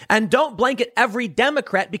 And don't blanket every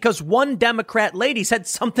Democrat because one Democrat lady said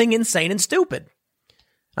something insane and stupid.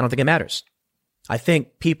 I don't think it matters. I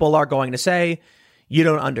think people are going to say, you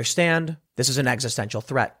don't understand. This is an existential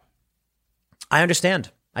threat. I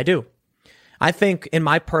understand. I do. I think, in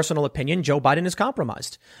my personal opinion, Joe Biden is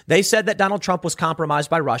compromised. They said that Donald Trump was compromised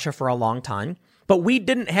by Russia for a long time, but we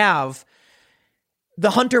didn't have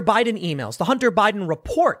the Hunter Biden emails, the Hunter Biden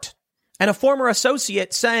report, and a former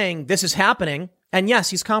associate saying this is happening. And yes,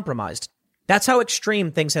 he's compromised. That's how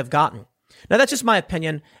extreme things have gotten. Now, that's just my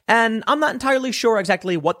opinion, and I'm not entirely sure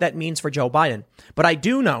exactly what that means for Joe Biden. But I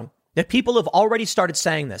do know that people have already started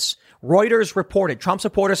saying this. Reuters reported Trump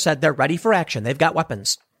supporters said they're ready for action. They've got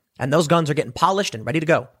weapons. And those guns are getting polished and ready to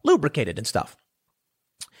go, lubricated and stuff.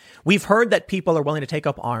 We've heard that people are willing to take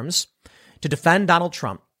up arms to defend Donald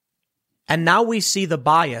Trump. And now we see the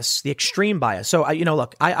bias, the extreme bias. So,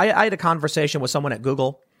 look, I had a conversation with someone at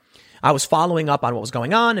Google. I was following up on what was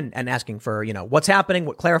going on and asking for, what's happening,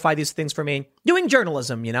 clarify these things for me. Doing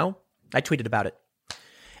journalism, I tweeted about it.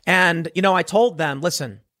 And, I told them,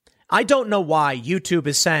 listen, I don't know why YouTube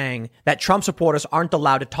is saying that Trump supporters aren't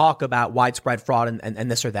allowed to talk about widespread fraud and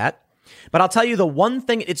this or that. But I'll tell you the one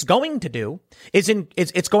thing it's going to do is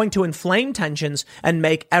it's going to inflame tensions and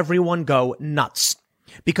make everyone go nuts.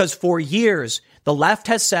 Because for years, the left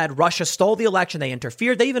has said Russia stole the election. They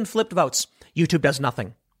interfered. They even flipped votes. YouTube does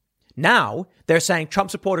nothing. Now they're saying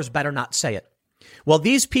Trump supporters better not say it. Well,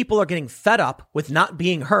 these people are getting fed up with not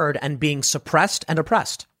being heard and being suppressed and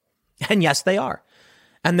oppressed. And yes, they are.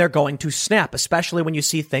 And they're going to snap, especially when you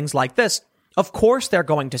see things like this. Of course, they're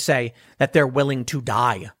going to say that they're willing to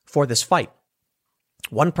die for this fight.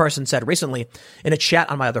 One person said recently in a chat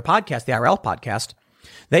on my other podcast, the IRL podcast,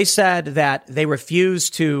 they said that they refuse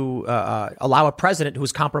to allow a president who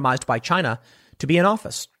was compromised by China to be in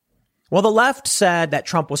office. Well, the left said that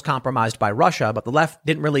Trump was compromised by Russia, but the left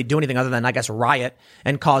didn't really do anything other than, I guess, riot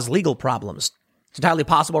and cause legal problems. It's entirely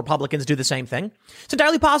possible Republicans do the same thing. It's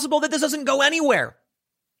entirely possible that this doesn't go anywhere.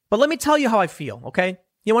 But let me tell you how I feel, okay?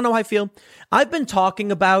 You want to know how I feel? I've been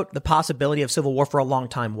talking about the possibility of civil war for a long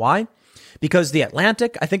time. Why? Because The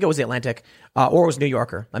Atlantic, I think it was The Atlantic, or it was New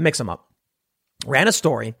Yorker, I mix them up, ran a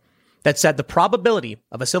story that said the probability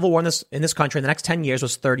of a civil war in this country in the next 10 years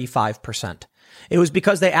was 35%. It was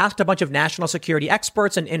because they asked a bunch of national security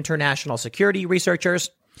experts and international security researchers,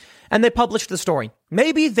 and they published the story.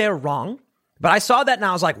 Maybe they're wrong, but I saw that and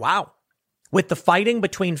I was like, wow. With the fighting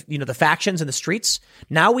between, the factions in the streets,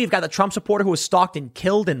 now we've got the Trump supporter who was stalked and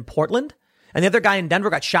killed in Portland, and the other guy in Denver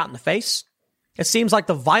got shot in the face. It seems like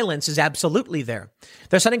the violence is absolutely there.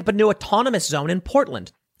 They're setting up a new autonomous zone in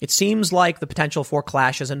Portland. It seems like the potential for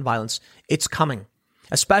clashes and violence, it's coming,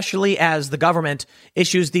 especially as the government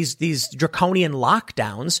issues these draconian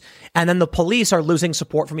lockdowns, and then the police are losing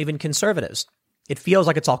support from even conservatives. It feels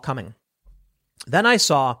like it's all coming. Then I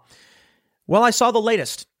saw the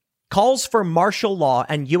latest. Calls for martial law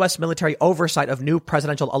and U.S. military oversight of new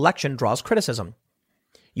presidential election draws criticism.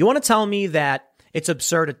 You want to tell me that it's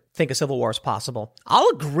absurd to think a civil war is possible? I'll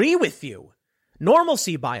agree with you.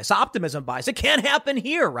 Normalcy bias, optimism bias. It can't happen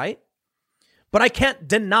here, right? But I can't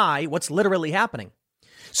deny what's literally happening.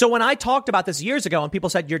 So when I talked about this years ago and people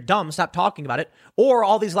said, you're dumb, stop talking about it, or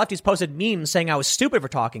all these lefties posted memes saying I was stupid for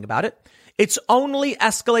talking about it, it's only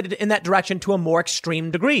escalated in that direction to a more extreme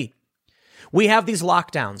degree. We have these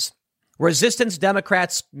lockdowns. resistance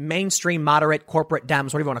Democrats, mainstream, moderate, corporate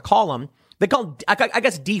Dems, whatever you want to call them. They call them, I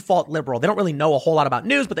guess, default liberal. They don't really know a whole lot about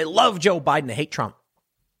news, but they love Joe Biden. They hate Trump.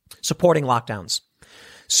 Supporting lockdowns.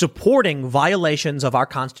 Supporting violations of our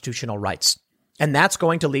constitutional rights. And that's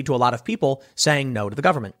going to lead to a lot of people saying no to the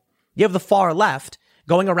government. You have the far left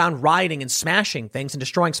going around rioting and smashing things and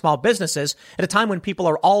destroying small businesses at a time when people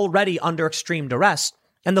are already under extreme duress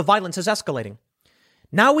and the violence is escalating.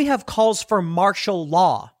 Now we have calls for martial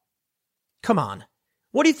law. Come on.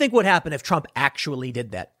 What do you think would happen if Trump actually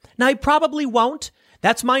did that? Now, he probably won't.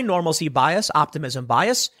 That's my normalcy bias, optimism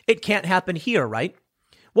bias. It can't happen here, right?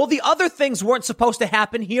 Well, the other things weren't supposed to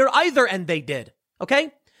happen here either, and they did.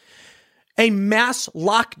 Okay? A mass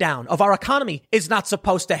lockdown of our economy is not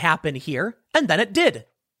supposed to happen here, and then it did.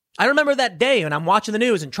 I remember that day when I'm watching the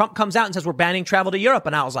news and Trump comes out and says we're banning travel to Europe,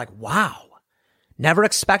 and I was like, wow. Never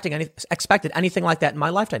expected anything like that in my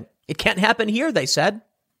lifetime. It can't happen here, they said.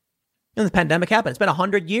 And the pandemic happened. It's been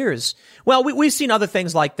 100 years. Well, we've seen other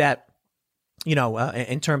things like that,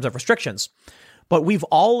 in terms of restrictions. But we've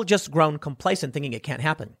all just grown complacent thinking it can't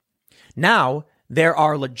happen. Now, there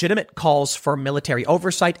are legitimate calls for military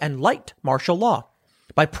oversight and light martial law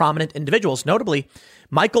by prominent individuals. Notably,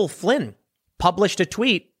 Michael Flynn published a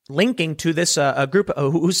tweet linking to this group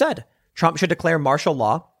who said Trump should declare martial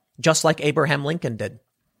law just like Abraham Lincoln did.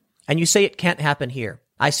 And you say it can't happen here.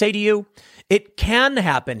 I say to you, it can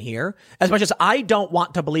happen here. As much as I don't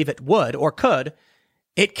want to believe it would or could,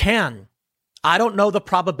 it can. I don't know the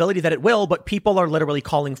probability that it will, but people are literally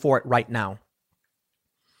calling for it right now.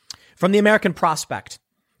 From the American Prospect,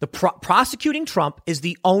 prosecuting Trump is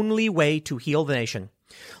the only way to heal the nation.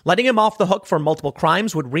 Letting him off the hook for multiple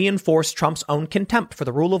crimes would reinforce Trump's own contempt for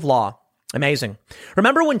the rule of law. Amazing.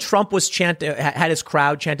 Remember when Trump was had his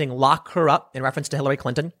crowd chanting, "Lock her up," in reference to Hillary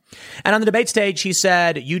Clinton? And on the debate stage, he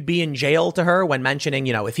said, "You'd be in jail" to her when mentioning,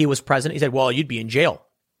 if he was president. He said, "Well, you'd be in jail."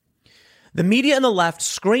 The media and the left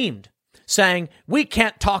screamed, saying, "We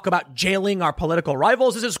can't talk about jailing our political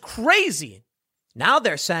rivals. This is crazy." Now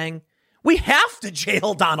they're saying, we have to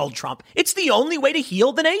jail Donald Trump. It's the only way to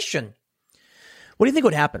heal the nation. What do you think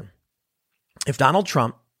would happen if Donald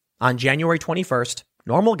Trump, on January 21st,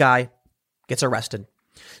 normal guy, gets arrested?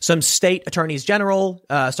 Some state attorneys general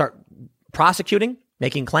start prosecuting,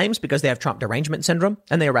 making claims because they have Trump derangement syndrome,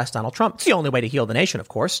 and they arrest Donald Trump. It's the only way to heal the nation, of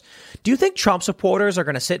course. Do you think Trump supporters are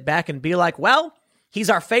going to sit back and be like, well, he's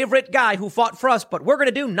our favorite guy who fought for us, but we're going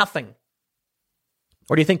to do nothing?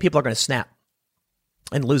 Or do you think people are going to snap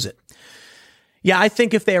and lose it? Yeah, I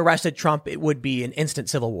think if they arrested Trump, it would be an instant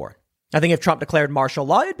civil war. I think if Trump declared martial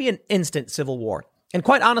law, it'd be an instant civil war. And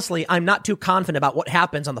quite honestly, I'm not too confident about what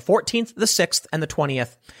happens on the 14th, the 6th, and the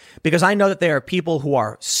 20th, because I know that there are people who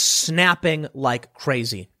are snapping like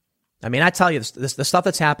crazy. I mean, I tell you, the stuff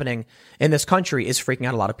that's happening in this country is freaking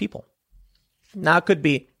out a lot of people. Now, it could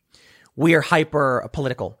be we're hyper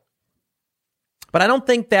political, but I don't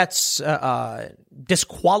think that's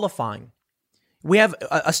disqualifying. We have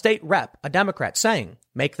a state rep, a Democrat, saying,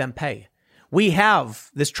 make them pay. We have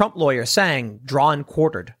this Trump lawyer saying, drawn and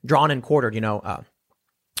quartered,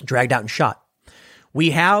 dragged out and shot. We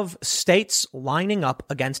have states lining up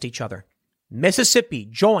against each other. Mississippi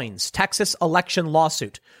joins Texas election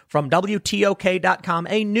lawsuit from WTOK.com,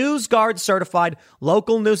 a NewsGuard certified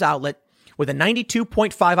local news outlet with a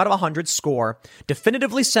 92.5 out of 100 score,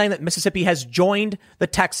 definitively saying that Mississippi has joined the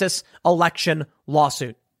Texas election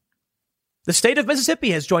lawsuit. The state of Mississippi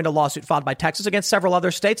has joined a lawsuit filed by Texas against several other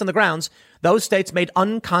states on the grounds those states made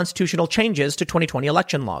unconstitutional changes to 2020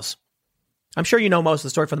 election laws. I'm sure you know most of the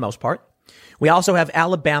story for the most part. We also have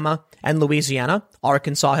Alabama and Louisiana.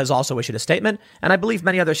 Arkansas has also issued a statement. And I believe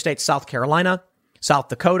many other states, South Carolina, South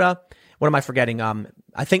Dakota. What am I forgetting?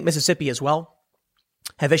 I think Mississippi as well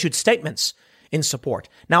have issued statements in support.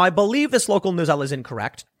 Now, I believe this local news outlet is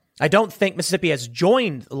incorrect. I don't think Mississippi has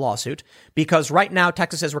joined the lawsuit because right now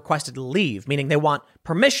Texas has requested leave, meaning they want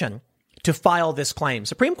permission to file this claim.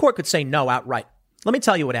 Supreme Court could say no outright. Let me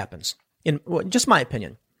tell you what happens. In just my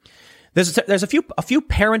opinion, there's a few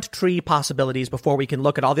parent tree possibilities before we can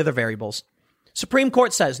look at all the other variables. Supreme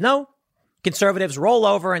Court says no. Conservatives roll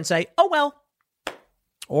over and say, oh, well.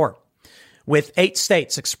 Or with 8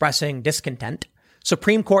 states expressing discontent,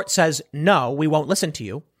 Supreme Court says, no, we won't listen to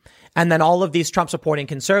you. And then all of these Trump-supporting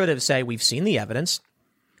conservatives say, we've seen the evidence.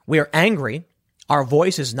 We are angry. Our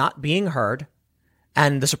voice is not being heard.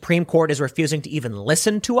 And the Supreme Court is refusing to even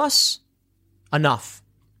listen to us. Enough.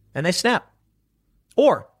 And they snap.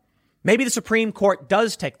 Or maybe the Supreme Court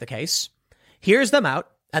does take the case, hears them out,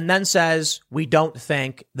 and then says, we don't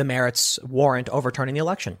think the merits warrant overturning the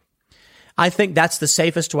election. I think that's the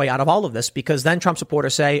safest way out of all of this, because then Trump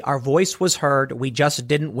supporters say our voice was heard. We just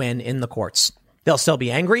didn't win in the courts. They'll still be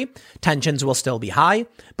angry. Tensions will still be high,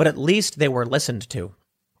 but at least they were listened to.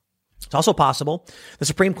 It's also possible the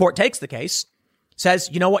Supreme Court takes the case, says,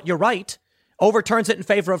 you know what, you're right, overturns it in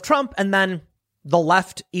favor of Trump, and then the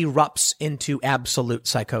left erupts into absolute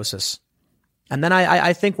psychosis. And then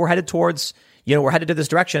I think we're headed towards, we're headed to this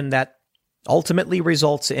direction that ultimately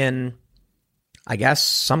results in, I guess,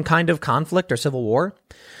 some kind of conflict or civil war.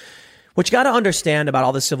 What you got to understand about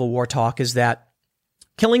all this civil war talk is that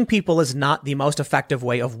killing people is not the most effective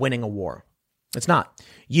way of winning a war. It's not.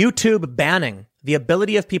 YouTube banning the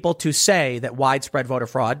ability of people to say that widespread voter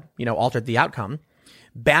fraud, altered the outcome,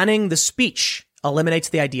 banning the speech eliminates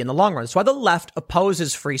the idea in the long run. That's why the left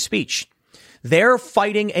opposes free speech. They're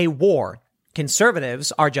fighting a war.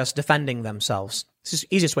 Conservatives are just defending themselves. This is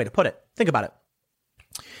the easiest way to put it. Think about it.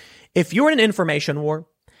 If you're in an information war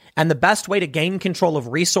and the best way to gain control of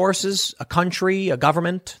resources, a country, a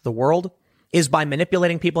government, the world, is by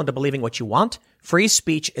manipulating people into believing what you want, free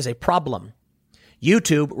speech is a problem.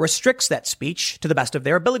 YouTube restricts that speech to the best of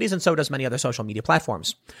their abilities, and so does many other social media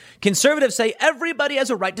platforms. Conservatives say everybody has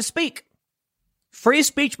a right to speak. Free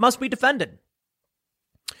speech must be defended.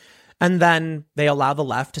 And then they allow the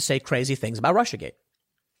left to say crazy things about Russiagate.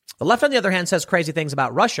 The left, on the other hand, says crazy things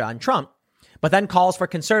about Russia and Trump, but then calls for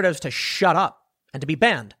conservatives to shut up and to be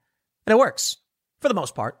banned. And it works, for the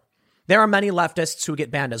most part. There are many leftists who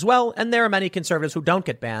get banned as well, and there are many conservatives who don't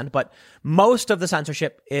get banned, but most of the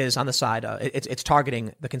censorship is on the side, it's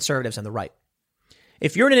targeting the conservatives and the right.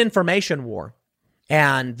 If you're in an information war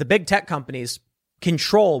and the big tech companies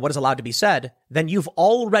control what is allowed to be said, then you've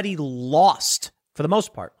already lost for the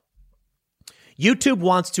most part. YouTube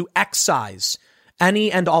wants to excise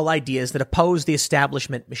any and all ideas that oppose the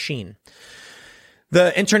establishment machine.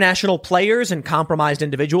 The international players and compromised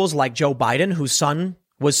individuals like Joe Biden, whose son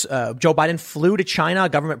was Joe Biden flew to China,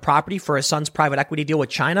 government property, for his son's private equity deal with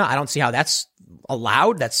China. I don't see how that's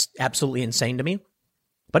allowed. That's absolutely insane to me.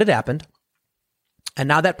 But it happened. And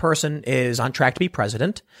now that person is on track to be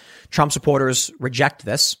president. Trump supporters reject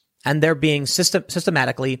this, and they're being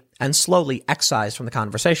systematically and slowly excised from the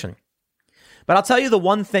conversation. But I'll tell you the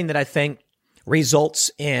one thing that I think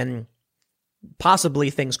results in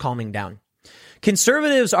possibly things calming down.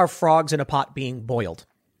 Conservatives are frogs in a pot being boiled.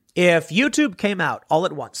 If YouTube came out all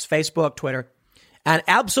at once, Facebook, Twitter, and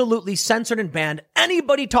absolutely censored and banned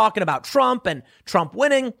anybody talking about Trump and Trump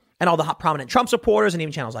winning and all the hot prominent Trump supporters and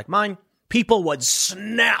even channels like mine, people would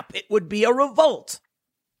snap. It would be a revolt.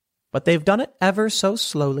 But they've done it ever so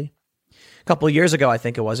slowly. A couple of years ago, I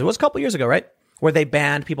think it was a couple of years ago, right? Where they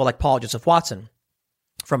banned people like Paul Joseph Watson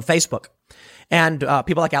from Facebook and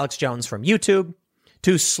people like Alex Jones from YouTube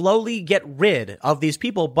to slowly get rid of these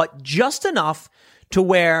people, but just enough to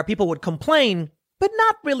where people would complain, but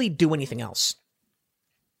not really do anything else.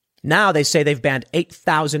 Now they say they've banned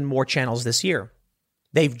 8,000 more channels this year.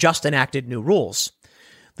 They've just enacted new rules.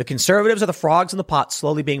 The conservatives are the frogs in the pot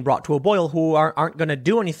slowly being brought to a boil who aren't going to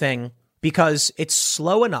do anything because it's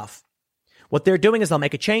slow enough. What they're doing is they'll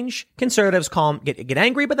make a change. Conservatives get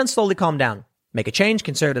angry, but then slowly calm down. Make a change.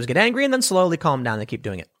 Conservatives get angry and then slowly calm down. They keep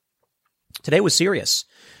doing it. Today was serious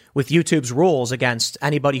with YouTube's rules against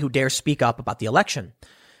anybody who dares speak up about the election.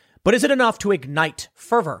 But is it enough to ignite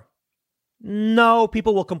fervor? No,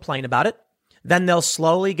 people will complain about it. Then they'll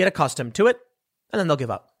slowly get accustomed to it, and then they'll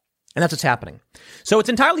give up. And that's what's happening. So it's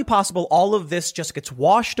entirely possible all of this just gets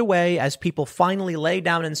washed away as people finally lay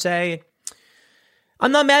down and say,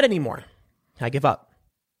 I'm not mad anymore. I give up.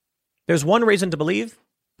 There's one reason to believe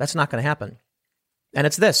that's not going to happen. And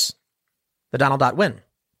it's this: the Donald win.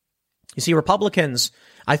 You see, Republicans,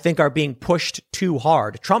 I think, are being pushed too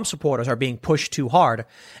hard. Trump supporters are being pushed too hard.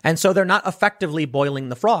 And so they're not effectively boiling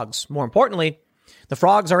the frogs. More importantly, the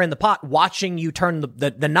frogs are in the pot watching you turn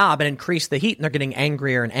the knob and increase the heat, and they're getting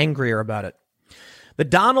angrier and angrier about it. The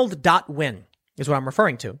Donald.win is what I'm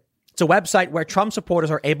referring to. It's a website where Trump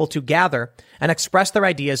supporters are able to gather and express their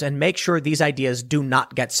ideas and make sure these ideas do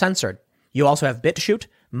not get censored. You also have BitChute,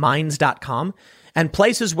 Minds.com, and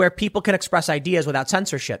places where people can express ideas without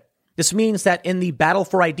censorship. This means that in the battle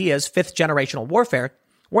for ideas, fifth generational warfare,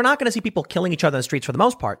 we're not going to see people killing each other in the streets for the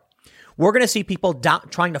most part. We're going to see people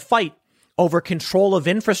trying to fight over control of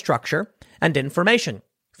infrastructure and information,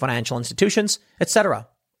 financial institutions, etc.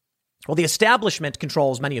 Well, the establishment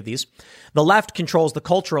controls many of these. The left controls the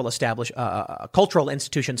cultural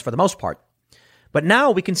institutions for the most part. But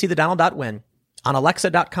now we can see the Donald.win on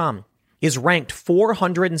Alexa.com is ranked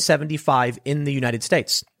 475 in the United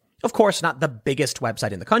States. Of course, not the biggest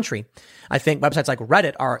website in the country. I think websites like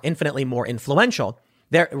Reddit are infinitely more influential.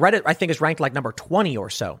 Reddit, I think, is ranked like number 20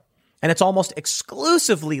 or so. And it's almost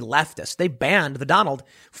exclusively leftist. They banned the Donald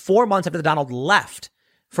 4 months after the Donald left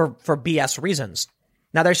for BS reasons.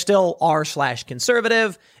 Now, there's still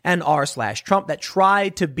r/conservative and r/Trump that try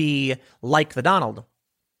to be like the Donald,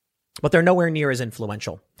 but they're nowhere near as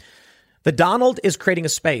influential. The Donald is creating a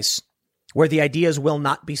space where the ideas will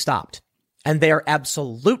not be stopped. And they are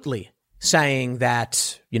absolutely saying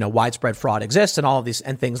that, widespread fraud exists and all of these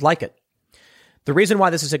and things like it. The reason why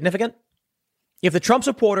this is significant, if the Trump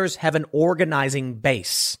supporters have an organizing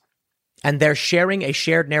base and they're sharing a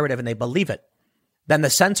shared narrative and they believe it, then the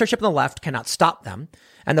censorship on the left cannot stop them,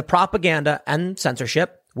 and the propaganda and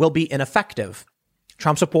censorship will be ineffective.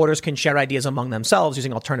 Trump supporters can share ideas among themselves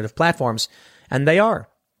using alternative platforms, and they are.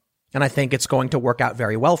 And I think it's going to work out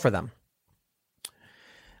very well for them.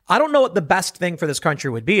 I don't know what the best thing for this country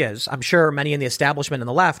would be is. I'm sure many in the establishment and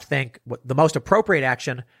the left think what the most appropriate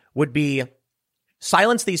action would be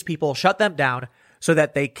silence these people, shut them down so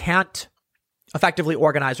that they can't effectively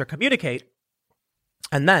organize or communicate.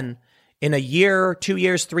 And then in a year, 2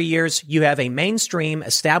 years, 3 years, you have a mainstream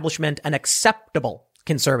establishment and acceptable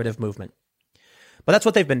conservative movement. But that's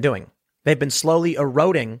what they've been doing. They've been slowly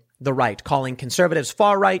eroding the right, calling conservatives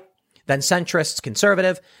far right, then centrists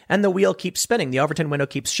conservative, and the wheel keeps spinning. The Overton window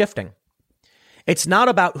keeps shifting. It's not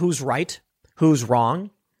about who's right, who's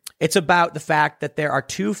wrong. It's about the fact that there are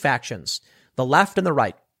two factions, the left and the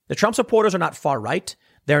right. The Trump supporters are not far right.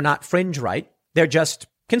 They're not fringe right. They're just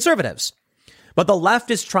conservatives. But the left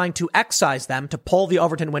is trying to excise them to pull the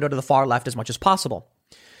Overton window to the far left as much as possible.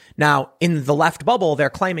 Now, in the left bubble, they're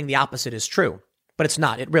claiming the opposite is true, but it's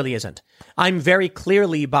not. It really isn't. I'm very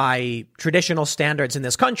clearly, by traditional standards in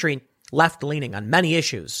this country, left-leaning on many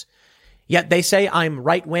issues. Yet they say I'm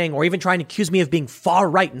right-wing or even trying to accuse me of being far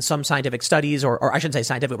right in some scientific studies, or I shouldn't say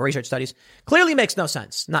scientific, but research studies. Clearly makes no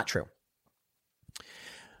sense. Not true.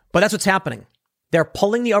 But that's what's happening. They're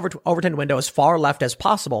pulling the Overton window as far left as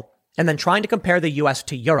possible and then trying to compare the U.S.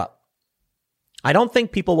 to Europe. I don't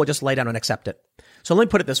think people will just lay down and accept it. So let me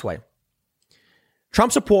put it this way.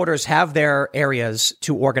 Trump supporters have their areas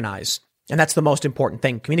to organize, and that's the most important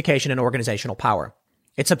thing, communication and organizational power.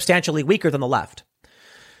 It's substantially weaker than the left.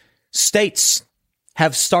 States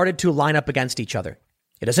have started to line up against each other.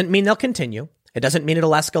 It doesn't mean they'll continue. It doesn't mean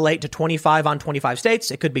it'll escalate to 25 on 25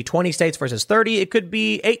 states. It could be 20 states versus 30. It could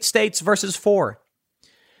be 8 states versus 4.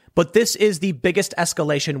 But this is the biggest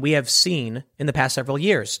escalation we have seen in the past several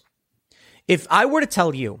years. If I were to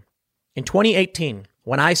tell you in 2018,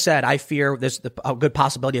 when I said I fear there's a good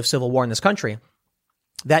possibility of civil war in this country,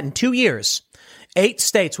 that in 2 years, 8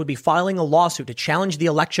 states would be filing a lawsuit to challenge the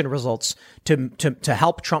election results to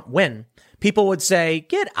help Trump win, people would say,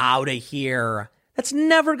 get out of here. That's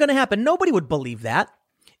never going to happen. Nobody would believe that.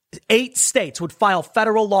 8 states would file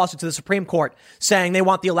federal lawsuits to the Supreme Court saying they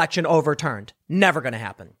want the election overturned. Never going to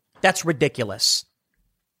happen. That's ridiculous.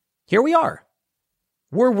 Here we are.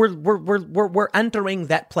 We're entering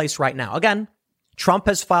that place right now. Again, Trump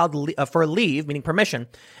has filed for leave, meaning permission,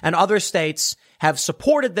 and other states have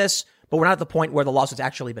supported this, but we're not at the point where the lawsuit's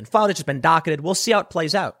actually been filed. It's just been docketed. We'll see how it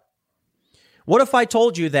plays out. What if I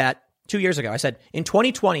told you that 2 years ago, I said, in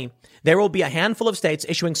 2020, there will be a handful of states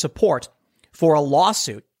issuing support for a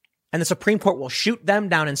lawsuit, and the Supreme Court will shoot them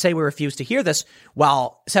down and say we refuse to hear this,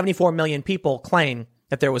 while 74 million people claim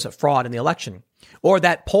that there was a fraud in the election, or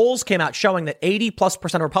that polls came out showing that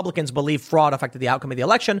 80+% of Republicans believe fraud affected the outcome of the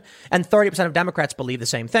election and 30% of Democrats believe the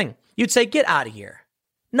same thing. You'd say, get out of here.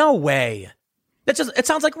 No way. It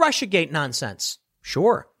sounds like Russiagate nonsense.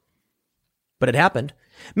 Sure. But it happened.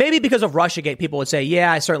 Maybe because of Russiagate, people would say,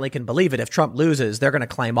 yeah, I certainly can believe it. If Trump loses, they're going to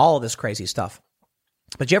claim all of this crazy stuff.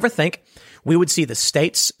 But do you ever think we would see the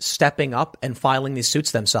states stepping up and filing these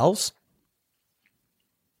suits themselves?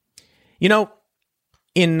 You know,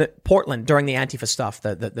 in Portland, during the Antifa stuff,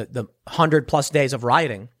 the 100+ days of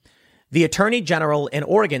rioting, the attorney general in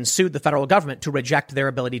Oregon sued the federal government to reject their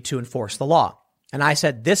ability to enforce the law. And I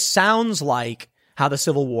said, this sounds like how the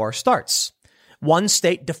Civil War starts. One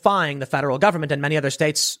state defying the federal government and many other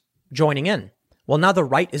states joining in. Well, now the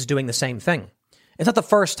right is doing the same thing. It's not the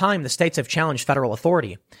first time the states have challenged federal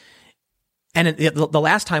authority. And the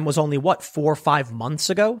last time was only, 4 or 5 months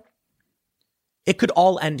ago? It could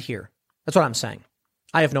all end here. That's what I'm saying.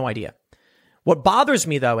 I have no idea. What bothers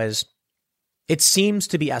me, though, is it seems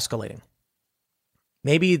to be escalating.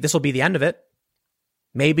 Maybe this will be the end of it.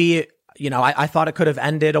 Maybe, I thought it could have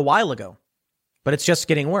ended a while ago, but it's just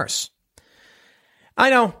getting worse. I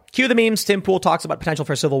know. Cue the memes. Tim Pool talks about potential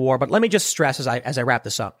for civil war, but let me just stress as I wrap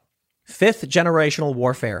this up. 5th generational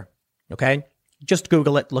warfare. Okay. Just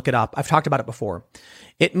Google it, look it up. I've talked about it before.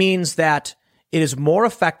 It means that it is more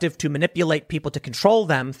effective to manipulate people to control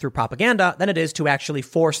them through propaganda than it is to actually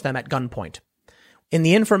force them at gunpoint. In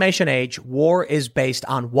the information age, war is based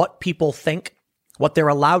on what people think, what they're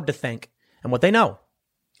allowed to think, and what they know.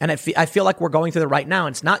 And I feel like we're going through that right now.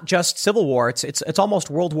 And it's not just civil war. It's almost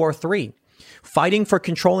World War III, fighting for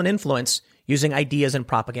control and influence using ideas and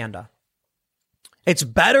propaganda. It's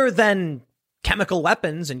better than chemical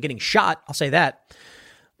weapons and getting shot. I'll say that.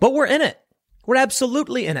 But we're in it. We're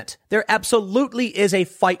absolutely in it. There absolutely is a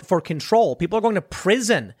fight for control. People are going to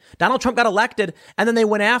prison. Donald Trump got elected, and then they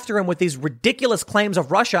went after him with these ridiculous claims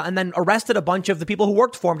of Russia and then arrested a bunch of the people who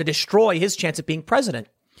worked for him to destroy his chance at being president.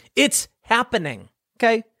 It's happening.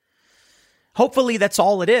 Okay? Hopefully that's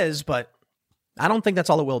all it is, but I don't think that's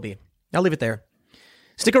all it will be. I'll leave it there.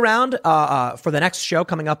 Stick around for the next show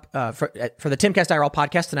coming up for the Timcast IRL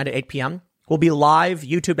podcast tonight at 8 p.m. We'll be live,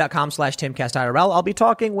 youtube.com/TimCastIRL. I'll be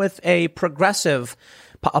talking with a progressive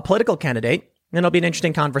a political candidate, and it'll be an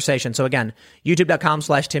interesting conversation. So again,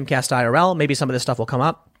 youtube.com/TimCastIRL. Maybe some of this stuff will come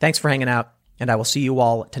up. Thanks for hanging out, and I will see you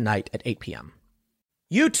all tonight at 8 p.m.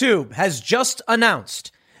 YouTube has just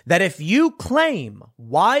announced that if you claim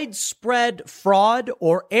widespread fraud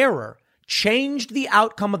or error changed the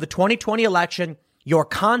outcome of the 2020 election, your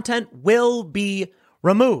content will be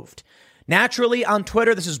removed. Naturally, on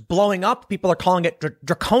Twitter, this is blowing up. People are calling it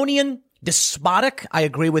draconian, despotic. I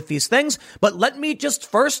agree with these things. But let me just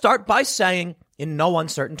first start by saying, in no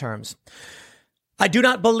uncertain terms, I do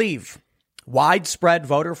not believe widespread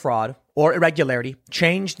voter fraud or irregularity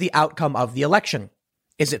changed the outcome of the election.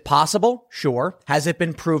 Is it possible? Sure. Has it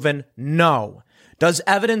been proven? No. Does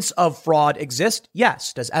evidence of fraud exist?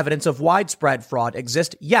 Yes. Does evidence of widespread fraud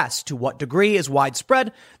exist? Yes. To what degree is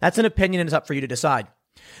widespread? That's an opinion and it's up for you to decide.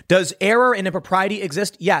 Does error and impropriety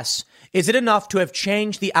exist? Yes. Is it enough to have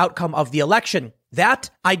changed the outcome of the election?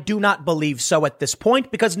 That I do not believe so at this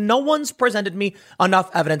point because no one's presented me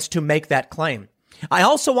enough evidence to make that claim. I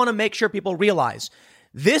also want to make sure people realize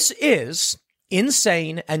this is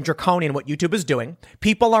insane and draconian what YouTube is doing.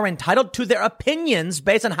 People are entitled to their opinions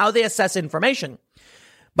based on how they assess information.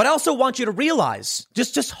 But I also want you to realize,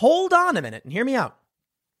 just hold on a minute and hear me out.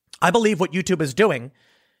 I believe what YouTube is doing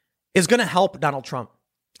is going to help Donald Trump.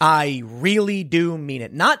 I really do mean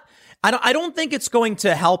it. I don't think it's going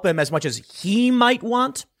to help him as much as he might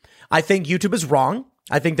want. I think YouTube is wrong.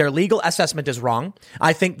 I think their legal assessment is wrong.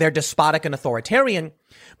 I think they're despotic and authoritarian.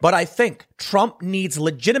 But I think Trump needs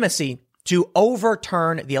legitimacy to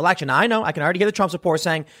overturn the election. Now, I know I can already hear the Trump supporters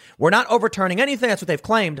saying we're not overturning anything. That's what they've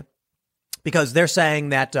claimed because they're saying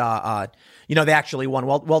that, they actually won.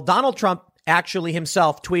 Well, Donald Trump actually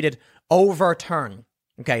himself tweeted overturn.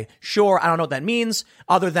 Okay, sure, I don't know what that means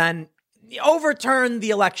other than overturn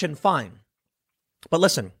the election, fine. But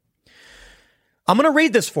listen, I'm going to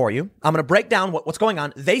read this for you. I'm going to break down what's going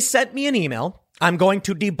on. They sent me an email. I'm going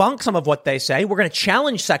to debunk some of what they say. We're going to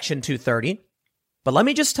challenge Section 230. But let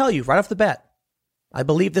me just tell you right off the bat, I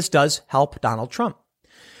believe this does help Donald Trump.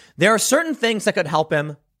 There are certain things that could help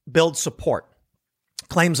him build support.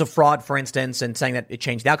 Claims of fraud, for instance, and saying that it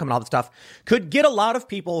changed the outcome and all that stuff could get a lot of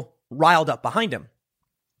people riled up behind him.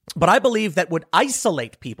 But I believe that would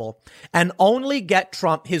isolate people and only get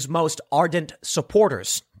Trump his most ardent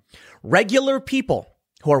supporters. Regular people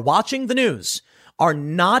who are watching the news are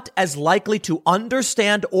not as likely to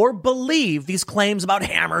understand or believe these claims about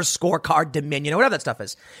hammers, scorecard, Dominion, or whatever that stuff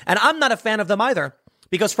is. And I'm not a fan of them either,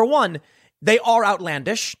 because for one, they are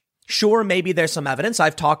outlandish. Sure, maybe there's some evidence.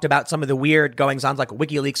 I've talked about some of the weird goings-on, like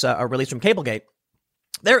WikiLeaks release from Cablegate.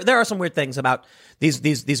 There are some weird things about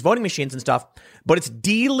these voting machines and stuff, but it's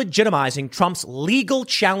delegitimizing Trump's legal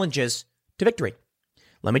challenges to victory.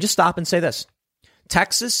 Let me just stop and say this.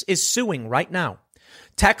 Texas is suing right now.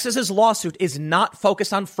 Texas's lawsuit is not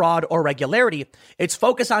focused on fraud or irregularity. It's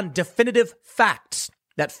focused on definitive facts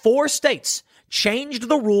that 4 states changed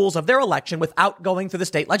the rules of their election without going through the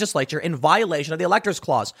state legislature in violation of the Electors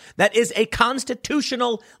Clause. That is a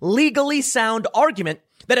constitutional, legally sound argument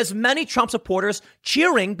that has many Trump supporters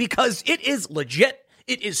cheering because it is legit,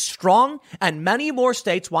 it is strong, and many more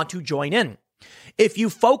states want to join in. If you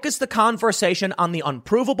focus the conversation on the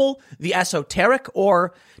unprovable, the esoteric,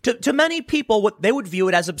 or to many people, what they would view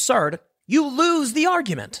it as absurd, you lose the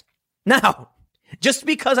argument. Now, just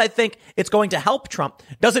because I think it's going to help Trump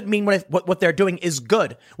doesn't mean what they're doing is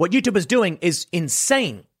good. What YouTube is doing is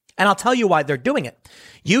insane. And I'll tell you why they're doing it.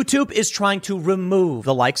 YouTube is trying to remove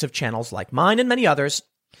the likes of channels like mine and many others.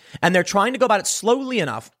 And they're trying to go about it slowly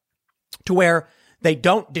enough to where they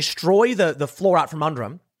don't destroy the floor out from under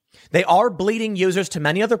them. They are bleeding users to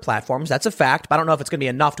many other platforms. That's a fact. But I don't know if it's going to be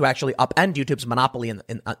enough to actually upend YouTube's monopoly in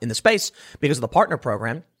the space because of the partner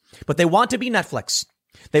program. But they want to be Netflix.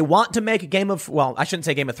 They want to make I shouldn't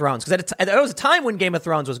say Game of Thrones, because there was a time when Game of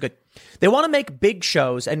Thrones was good. They want to make big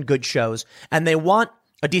shows and good shows, and they want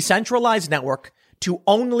a decentralized network to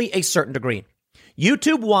only a certain degree.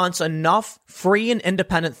 YouTube wants enough free and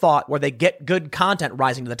independent thought where they get good content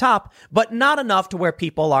rising to the top, but not enough to where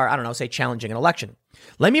people are, say, challenging an election.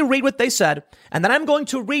 Let me read what they said, and then I'm going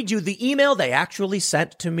to read you the email they actually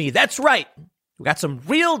sent to me. That's right. We got some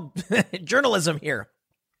real journalism here.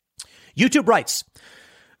 YouTube writes,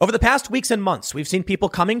 over the past weeks and months, we've seen people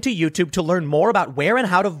coming to YouTube to learn more about where and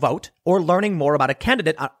how to vote or learning more about a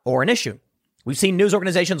candidate or an issue. We've seen news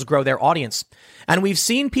organizations grow their audience, and we've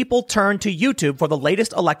seen people turn to YouTube for the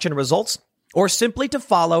latest election results or simply to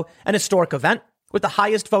follow an historic event with the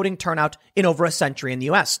highest voting turnout in over a century in the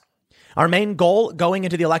U.S. Our main goal going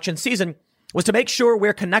into the election season was to make sure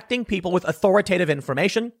we're connecting people with authoritative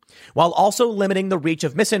information while also limiting the reach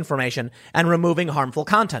of misinformation and removing harmful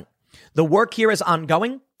content. The work here is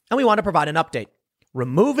ongoing, and we want to provide an update.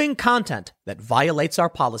 Removing content that violates our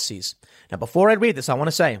policies. Now, before I read this, I want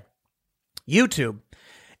to say, YouTube,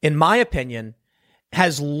 in my opinion,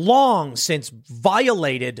 has long since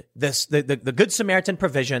violated the Good Samaritan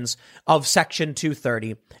provisions of Section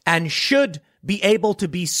 230 and should be able to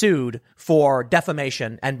be sued for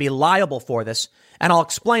defamation and be liable for this. And I'll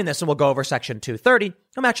explain this, and we'll go over Section 230.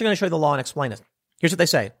 I'm actually going to show you the law and explain it. Here's what they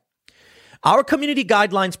say. Our community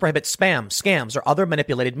guidelines prohibit spam, scams, or other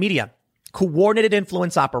manipulated media, coordinated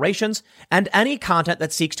influence operations, and any content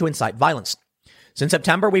that seeks to incite violence. Since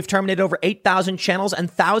September, we've terminated over 8,000 channels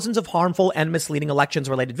and thousands of harmful and misleading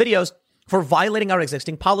elections-related videos for violating our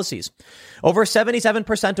existing policies. Over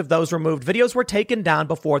 77% of those removed videos were taken down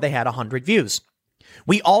before they had 100 views.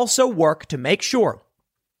 We also work to make sure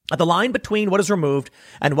that the line between what is removed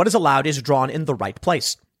and what is allowed is drawn in the right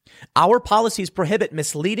place. Our policies prohibit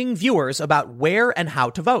misleading viewers about where and how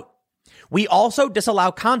to vote. We also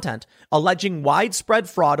disallow content alleging widespread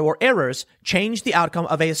fraud or errors change the outcome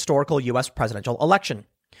of a historical U.S. presidential election.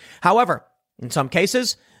 However, in some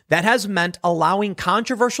cases, that has meant allowing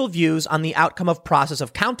controversial views on the outcome of process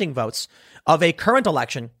of counting votes of a current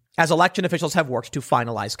election as election officials have worked to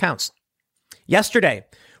finalize counts. Yesterday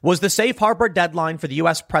was the safe harbor deadline for the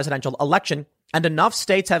U.S. presidential election, and enough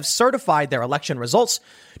states have certified their election results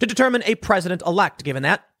to determine a president-elect. Given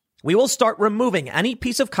that, we will start removing any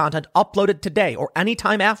piece of content uploaded today or any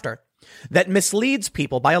time after that misleads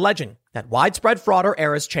people by alleging that widespread fraud or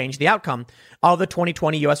errors change the outcome of the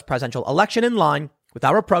 2020 U.S. presidential election in line with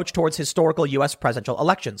our approach towards historical U.S. presidential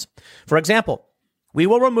elections. For example, we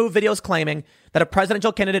will remove videos claiming that a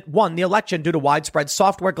presidential candidate won the election due to widespread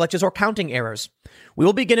software glitches or counting errors. We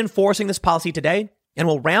will begin enforcing this policy today and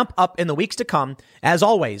will ramp up in the weeks to come. As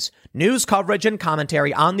always, news coverage and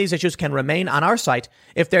commentary on these issues can remain on our site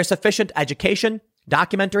if there's sufficient education,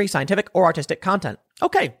 documentary, scientific, or artistic content.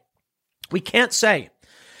 Okay, we can't say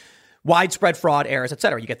widespread fraud, errors,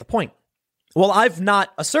 etc. You get the point. Well, I've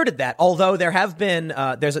not asserted that, although there have been,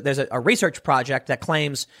 there's a research project that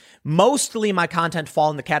claims mostly my content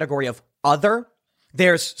fall in the category of other.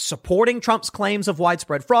 There's supporting Trump's claims of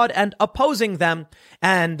widespread fraud and opposing them,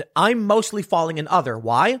 and I'm mostly falling in other.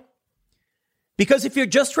 Why? Because if you're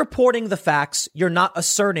just reporting the facts, you're not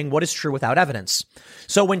asserting what is true without evidence.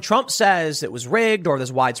 So when Trump says it was rigged or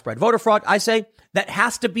there's widespread voter fraud, I say that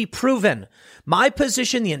has to be proven. My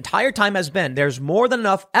position the entire time has been there's more than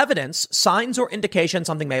enough evidence, signs or indications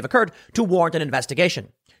something may have occurred to warrant an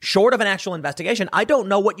investigation. Short of an actual investigation, I don't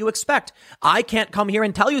know what you expect. I can't come here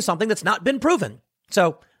and tell you something that's not been proven.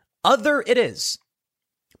 So other it is.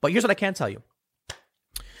 But here's what I can tell you.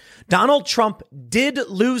 Donald Trump did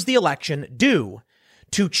lose the election due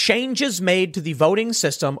to changes made to the voting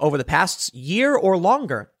system over the past year or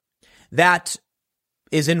longer that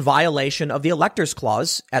is in violation of the Electors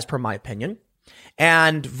Clause, as per my opinion,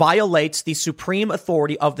 and violates the supreme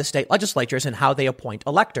authority of the state legislatures and how they appoint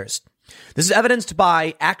electors. This is evidenced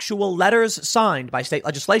by actual letters signed by state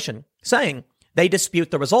legislation saying they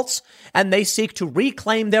dispute the results and they seek to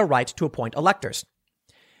reclaim their right to appoint electors.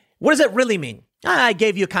 What does it really mean? I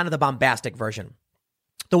gave you kind of the bombastic version.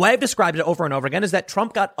 The way I've described it over and over again is that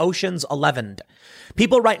Trump got Ocean's 11'd.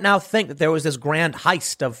 People right now think that there was this grand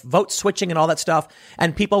heist of vote switching and all that stuff,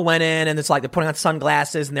 and people went in and it's like they're putting on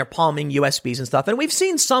sunglasses and they're palming USBs and stuff. And we've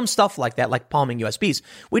seen some stuff like that, like palming USBs.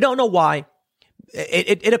 We don't know why.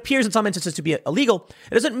 It appears in some instances to be illegal.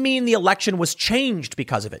 It doesn't mean the election was changed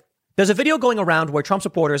because of it. There's a video going around where Trump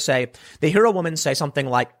supporters say they hear a woman say something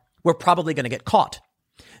like, "We're probably going to get caught."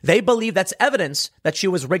 They believe that's evidence that she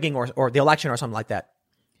was rigging or the election or something like that.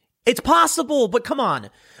 It's possible, but come on.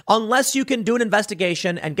 Unless you can do an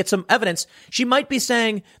investigation and get some evidence, she might be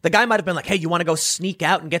saying, the guy might have been like, hey, you want to go sneak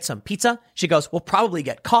out and get some pizza? She goes, we'll probably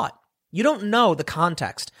get caught. You don't know the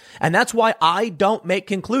context. And that's why I don't make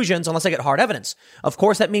conclusions unless I get hard evidence. Of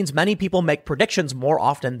course, that means many people make predictions more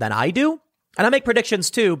often than I do. And I make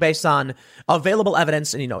predictions too based on available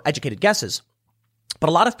evidence and, educated guesses. But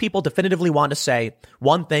a lot of people definitively want to say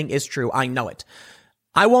one thing is true. I know it.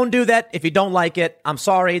 I won't do that. If you don't like it, I'm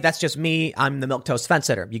sorry. That's just me. I'm the milquetoast fence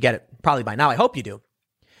sitter. You get it probably by now. I hope you do.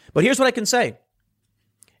 But here's what I can say.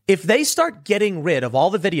 If they start getting rid of all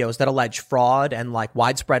the videos that allege fraud and like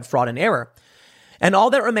widespread fraud and error, and all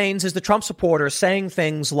that remains is the Trump supporters saying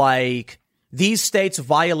things like these states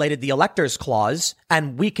violated the electors clause,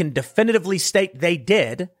 and we can definitively state they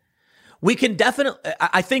did, we can definitely,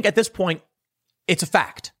 I think at this point, it's a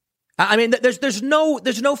fact. I mean, there's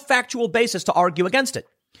no factual basis to argue against it.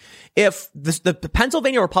 If the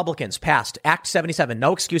Pennsylvania Republicans passed Act 77,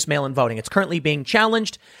 no excuse mail-in voting, it's currently being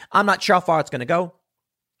challenged. I'm not sure how far it's going to go.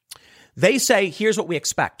 They say, here's what we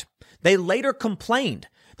expect. They later complained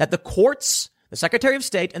that the courts, the Secretary of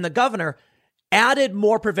State, and the governor added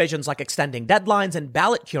more provisions like extending deadlines and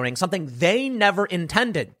ballot curing, something they never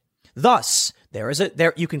intended. Thus,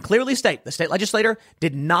 you can clearly state the state legislature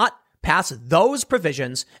did not pass those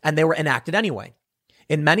provisions, and they were enacted anyway.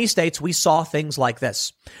 In many states, we saw things like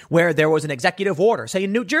this, where there was an executive order, say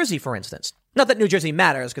in New Jersey, for instance. Not that New Jersey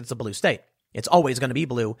matters because it's a blue state. It's always going to be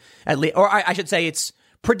blue, at least, or I should say it's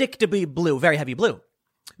predictably blue, very heavy blue.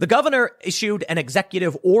 The governor issued an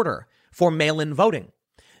executive order for mail-in voting.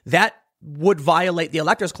 That would violate the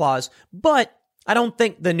electors clause, but I don't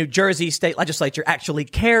think the New Jersey state legislature actually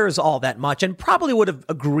cares all that much and probably would have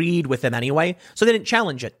agreed with him anyway, so they didn't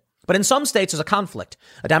challenge it. But in some states, there's a conflict,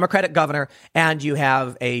 a Democratic governor, and you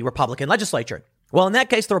have a Republican legislature. Well, in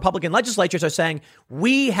that case, the Republican legislatures are saying,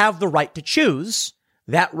 we have the right to choose.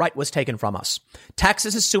 That right was taken from us.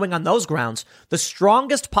 Texas is suing on those grounds, the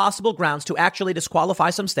strongest possible grounds to actually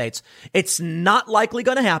disqualify some states. It's not likely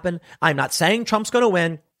going to happen. I'm not saying Trump's going to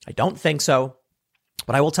win. I don't think so.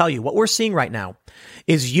 But I will tell you, what we're seeing right now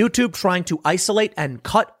is YouTube trying to isolate and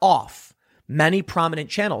cut off many prominent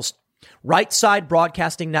channels. Right Side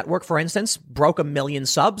Broadcasting Network, for instance, broke 1 million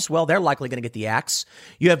subs. Well, they're likely going to get the axe.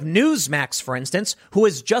 You have Newsmax, for instance, who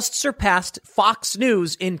has just surpassed Fox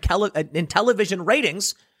News in television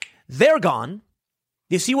ratings. They're gone.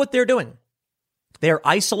 You see what they're doing? They're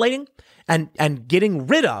isolating and getting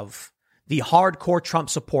rid of the hardcore Trump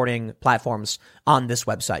supporting platforms on this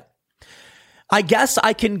website. I guess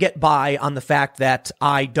I can get by on the fact that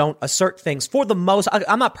I don't assert things for the most.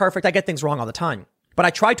 I'm not perfect. I get things wrong all the time. But I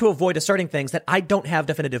try to avoid asserting things that I don't have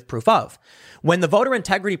definitive proof of. When the Voter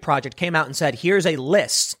Integrity Project came out and said, here's a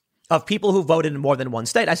list of people who voted in more than one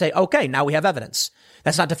state, I say, okay, now we have evidence.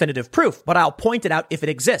 That's not definitive proof, but I'll point it out if it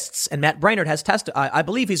exists. And Matt Braynard has I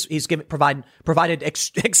believe he's provided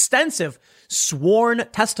extensive sworn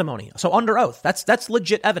testimony. So under oath, that's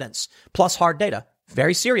legit evidence plus hard data.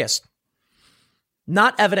 Very serious.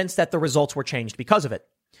 Not evidence that the results were changed because of it,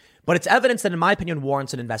 but it's evidence that, in my opinion,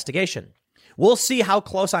 warrants an investigation. We'll see how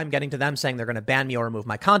close I'm getting to them saying they're going to ban me or remove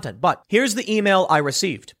my content. But here's the email I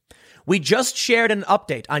received. We just shared an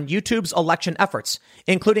update on YouTube's election efforts,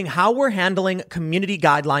 including how we're handling community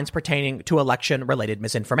guidelines pertaining to election-related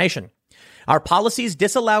misinformation. Our policies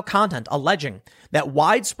disallow content alleging that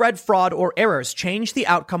widespread fraud or errors change the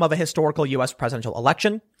outcome of a historical U.S. presidential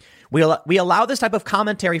election. We allow this type of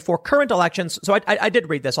commentary for current elections. So I did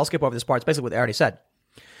read this. I'll skip over this part. It's basically what I already said.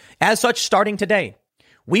 As such, starting today,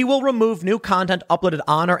 we will remove new content uploaded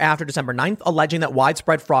on or after December 9th, alleging that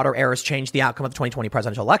widespread fraud or errors changed the outcome of the 2020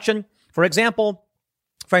 presidential election. For example,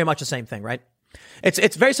 very much the same thing, right?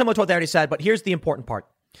 It's very similar to what they already said, but here's the important part.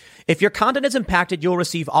 If your content is impacted, you'll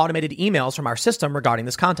receive automated emails from our system regarding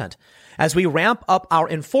this content. As we ramp up our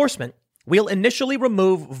enforcement, we'll initially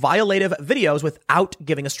remove violative videos without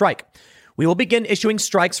giving a strike. We will begin issuing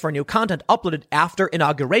strikes for new content uploaded after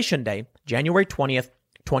Inauguration Day, January 20th,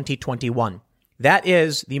 2021. That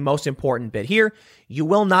is the most important bit here. You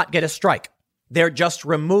will not get a strike. They're just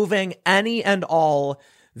removing any and all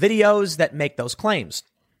videos that make those claims.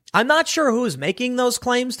 I'm not sure who's making those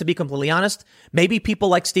claims, to be completely honest. Maybe people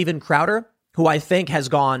like Steven Crowder, who I think has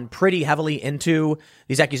gone pretty heavily into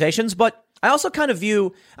these accusations. But I also kind of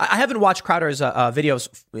view, I haven't watched Crowder's videos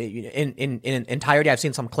in entirety. I've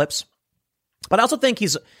seen some clips. But I also think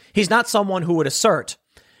he's not someone who would assert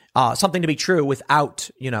something to be true without,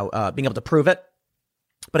 being able to prove it.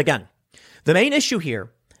 But again, the main issue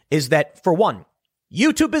here is that, for one,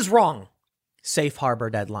 YouTube is wrong. Safe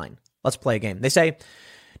harbor deadline. Let's play a game. They say,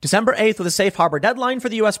 December 8th was a safe harbor deadline for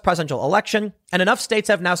the U.S. presidential election, and enough states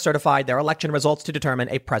have now certified their election results to determine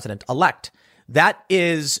a president-elect. That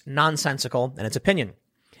is nonsensical in its opinion.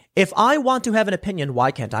 If I want to have an opinion, why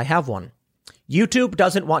can't I have one? YouTube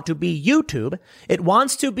doesn't want to be YouTube. It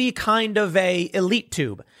wants to be kind of a elite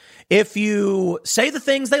tube. If you say the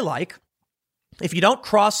things they like, if you don't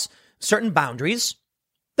cross certain boundaries,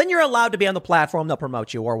 then you're allowed to be on the platform. They'll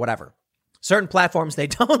promote you or whatever. Certain platforms they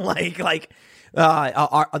don't like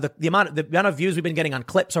the amount of views we've been getting on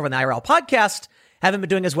clips over in the IRL podcast haven't been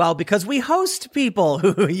doing as well because we host people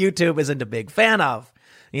who YouTube isn't a big fan of.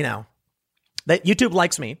 You know, that YouTube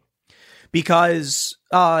likes me because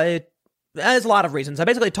there's a lot of reasons. I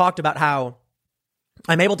basically talked about how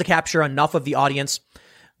I'm able to capture enough of the audience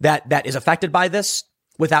that is affected by this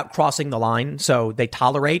without crossing the line. So they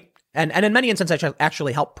tolerate and in many instances I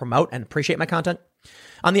actually help promote and appreciate my content.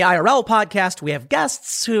 On the IRL podcast, we have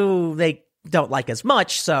guests who they don't like as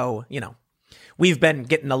much. So, you know, we've been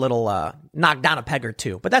getting a little knocked down a peg or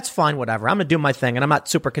two, but that's fine. Whatever. I'm going to do my thing and I'm not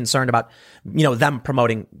super concerned about, you know, them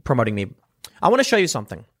promoting me. I want to show you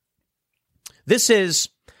something. This is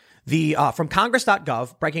the from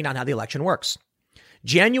Congress.gov breaking down how the election works.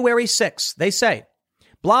 January 6th, they say,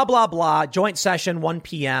 blah, blah, blah, joint session, 1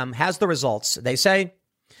 p.m. has the results. They say,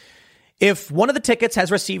 if one of the tickets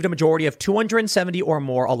has received a majority of 270 or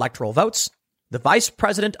more electoral votes, the vice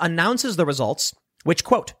president announces the results, which,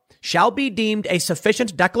 quote, shall be deemed a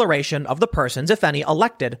sufficient declaration of the persons, if any,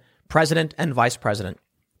 elected president and vice president.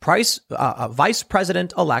 Vice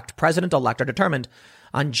president-elect, president-elect are determined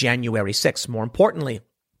on January 6th. More importantly,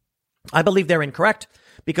 I believe they're incorrect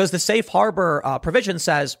because the safe harbor provision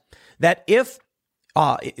says that if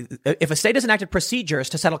a state has enacted procedures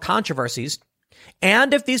to settle controversies,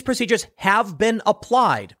 and if these procedures have been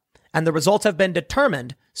applied and the results have been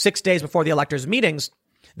determined 6 days before the electors' meetings,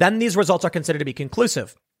 then these results are considered to be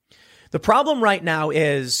conclusive. The problem right now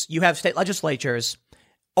is you have state legislatures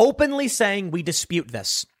openly saying we dispute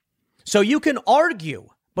this. So you can argue,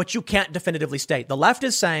 but you can't definitively state. The left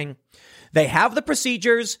is saying they have the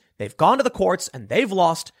procedures, they've gone to the courts, and they've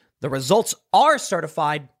lost. The results are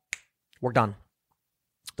certified. We're done.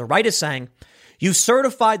 The right is saying you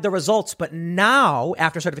certified the results, but now,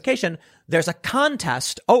 after certification, there's a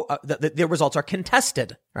contest. The results are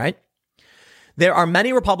contested, right? There are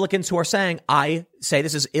many Republicans who are saying, I say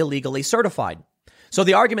this is illegally certified. So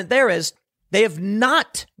the argument there is they have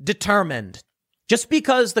not determined. Just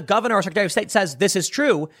because the governor or secretary of state says this is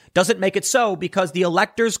true doesn't make it so, because the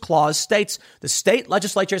electors clause states the state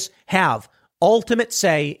legislatures have ultimate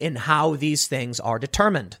say in how these things are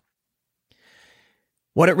determined.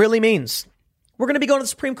 What it really means, we're going to be going to the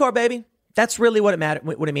Supreme Court, baby. That's really what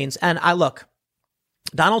it means. And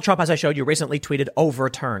Donald Trump, as I showed you, recently tweeted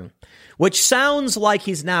overturn, which sounds like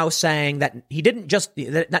he's now saying that he didn't just,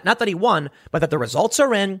 not that he won, but that the results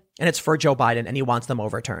are in and it's for Joe Biden and he wants them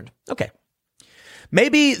overturned. Okay.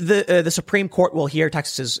 Maybe the Supreme Court will hear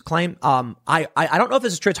Texas's claim. I don't know if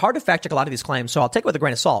this is true. It's hard to fact check a lot of these claims, so I'll take it with a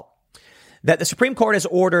grain of salt. That the Supreme Court has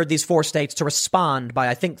ordered these 4 states to respond by,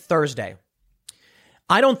 I think, Thursday.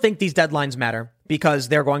 I don't think these deadlines matter because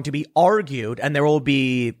they're going to be argued and there will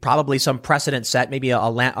be probably some precedent set, maybe a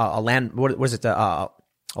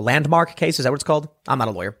landmark case. Is that what it's called? I'm not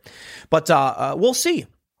a lawyer, but we'll see.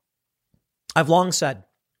 I've long said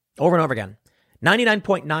over and over again,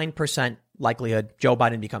 99.9% likelihood Joe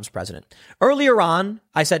Biden becomes president. Earlier on,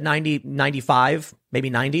 I said 90, 95, maybe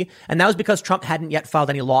 90. And that was because Trump hadn't yet filed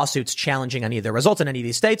any lawsuits challenging any of the results in any of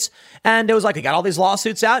these states. And it was like, we got all these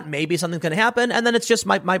lawsuits out. Maybe something's going to happen. And then it's just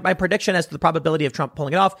my prediction as to the probability of Trump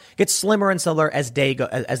pulling it off gets slimmer and slimmer as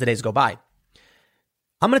the days go by.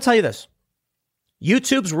 I'm going to tell you this.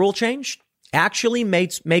 YouTube's rule change actually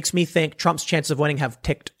makes me think Trump's chances of winning have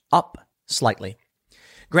ticked up slightly.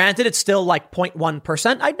 Granted, it's still like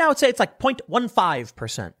 0.1%. I'd now say it's like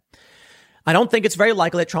 0.15%. I don't think it's very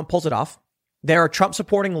likely that Trump pulls it off. There are Trump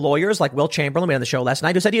supporting lawyers like Will Chamberlain, we had on the show last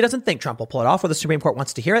night, who said he doesn't think Trump will pull it off or the Supreme Court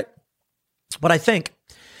wants to hear it. But I think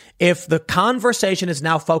if the conversation is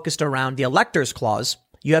now focused around the electors clause,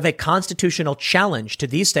 you have a constitutional challenge to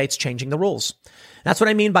these states changing the rules. That's what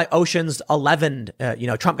I mean by Ocean's 11.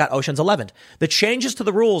 Trump got Ocean's 11. The changes to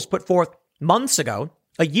the rules put forth months ago,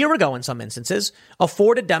 a year ago in some instances,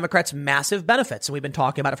 afforded Democrats massive benefits. And we've been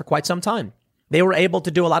talking about it for quite some time. They were able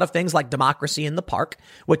to do a lot of things like democracy in the park,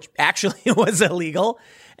 which actually was illegal.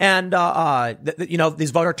 And,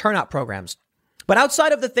 these voter turnout programs. But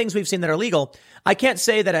outside of the things we've seen that are legal, I can't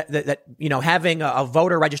say that having a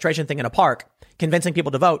voter registration thing in a park, convincing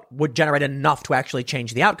people to vote would generate enough to actually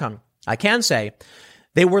change the outcome. I can say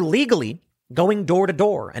they were legally going door to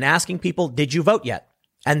door and asking people, did you vote yet?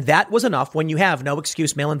 And that was enough when you have no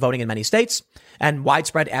excuse mail-in voting in many states and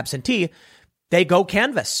widespread absentee. They go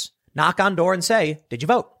canvass, knock on door and say, did you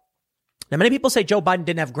vote? Now, many people say Joe Biden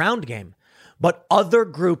didn't have ground game, but other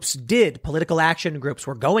groups did. Political action groups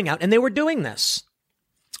were going out and they were doing this.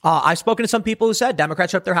 I've spoken to some people who said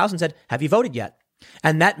Democrats showed up their house and said, have you voted yet?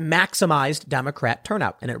 And that maximized Democrat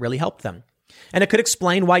turnout, and it really helped them. And it could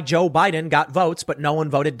explain why Joe Biden got votes, but no one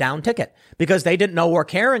voted down ticket, because they didn't know or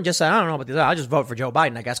care and just said, I don't know about this. I'll just vote for Joe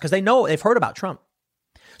Biden, I guess, because they've heard about Trump.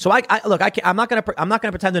 So I'm not going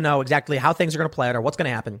to pretend to know exactly how things are going to play out or what's going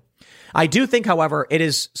to happen. I do think, however, it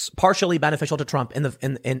is partially beneficial to Trump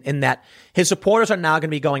in that his supporters are now going to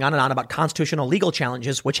be going on and on about constitutional legal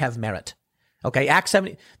challenges, which have merit. Okay.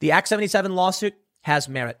 The Act 77 lawsuit has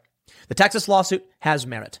merit. The Texas lawsuit has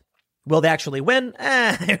merit. Will they actually win?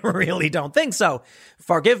 I really don't think so.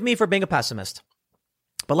 Forgive me for being a pessimist.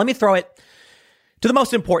 But let me throw it to the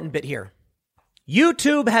most important bit here.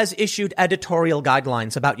 YouTube has issued editorial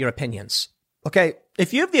guidelines about your opinions. Okay,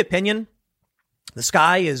 if you have the opinion the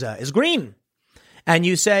sky is green, and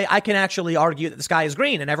you say, I can actually argue that the sky is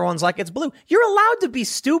green, and everyone's like, it's blue, you're allowed to be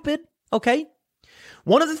stupid, okay?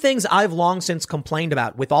 One of the things I've long since complained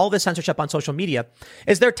about with all this censorship on social media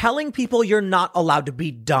is they're telling people you're not allowed to be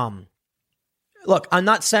dumb. Look, I'm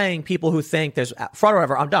not saying people who think there's fraud or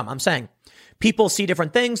whatever, I'm dumb. I'm saying people see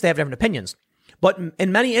different things, they have different opinions. But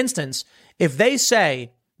in many instances, if they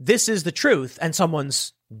say this is the truth and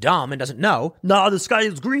someone's dumb and doesn't know, no, the sky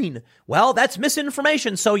is green. Well, that's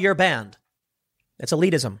misinformation, so you're banned. It's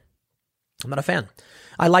elitism. I'm not a fan.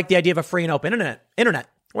 I like the idea of a free and open internet.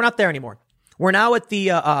 We're not there anymore. We're now at the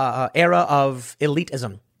era of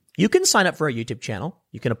elitism. You can sign up for a YouTube channel.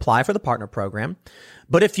 You can apply for the partner program.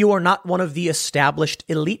 But if you are not one of the established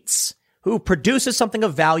elites who produces something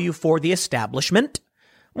of value for the establishment,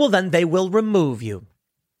 well, then they will remove you.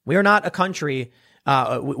 We are not a country.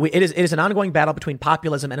 It is an ongoing battle between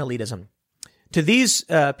populism and elitism. To these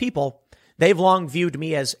people, they've long viewed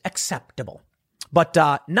me as acceptable, but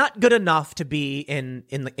not good enough to be in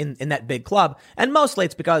that big club. And mostly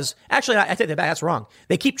it's because, actually, I think that's wrong.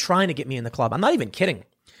 They keep trying to get me in the club. I'm not even kidding.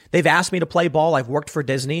 They've asked me to play ball. I've worked for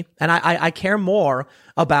Disney, and I care more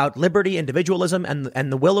about liberty, individualism,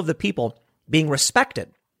 and the will of the people being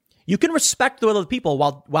respected. You can respect the will of the people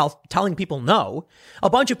while telling people no. A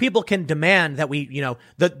bunch of people can demand that we,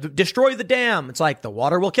 destroy the dam. It's like the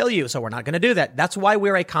water will kill you, so we're not going to do that. That's why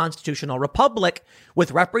we're a constitutional republic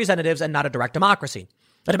with representatives and not a direct democracy.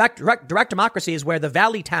 A direct democracy is where the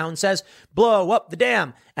valley town says, blow up the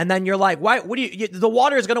dam. And then you're like, why? What do the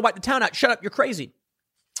water is going to wipe the town out. Shut up. You're crazy.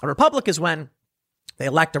 A republic is when they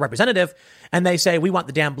elect a representative and they say, we want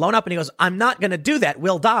the dam blown up. And he goes, I'm not going to do that.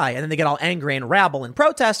 We'll die. And then they get all angry and rabble and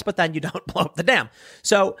protest, but then you don't blow up the dam.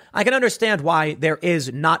 So I can understand why there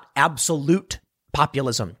is not absolute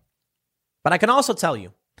populism. But I can also tell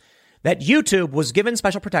you that YouTube was given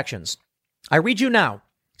special protections. I read you now,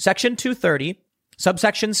 Section 230,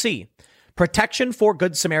 subsection C, protection for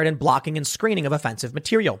Good Samaritan blocking and screening of offensive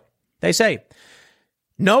material. They say,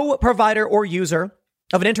 no provider or user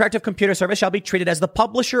of an interactive computer service shall be treated as the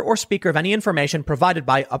publisher or speaker of any information provided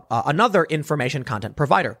by another information content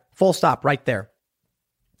provider. Full stop right there.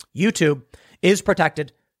 YouTube is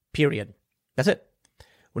protected, period. That's it.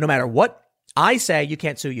 No matter what I say, you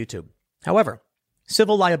can't sue YouTube. However,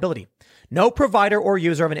 civil liability. No provider or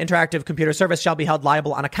user of an interactive computer service shall be held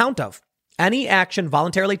liable on account of any action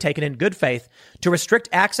voluntarily taken in good faith to restrict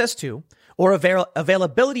access to or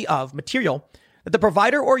availability of material that the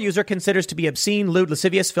provider or user considers to be obscene, lewd,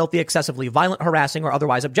 lascivious, filthy, excessively violent, harassing, or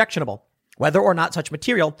otherwise objectionable, whether or not such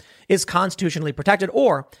material is constitutionally protected,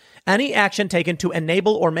 or any action taken to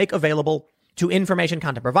enable or make available to information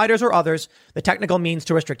content providers or others the technical means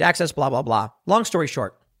to restrict access, blah, blah, blah. Long story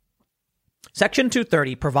short, Section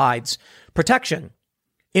 230 provides protection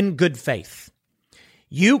in good faith.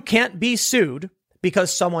 You can't be sued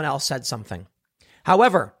because someone else said something.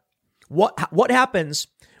 However, what happens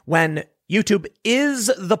when YouTube is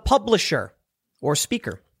the publisher or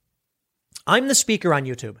speaker? I'm the speaker on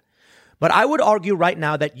YouTube, but I would argue right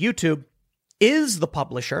now that YouTube is the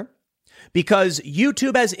publisher because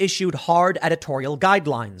YouTube has issued hard editorial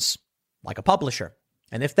guidelines like a publisher.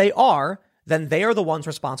 And if they are, then they are the ones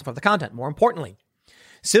responsible for the content. More importantly,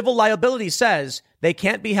 civil liability says they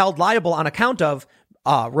can't be held liable on account of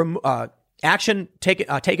action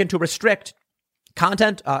taken to restrict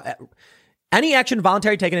content, any action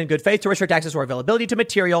voluntarily taken in good faith to restrict access or availability to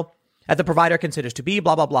material that the provider considers to be,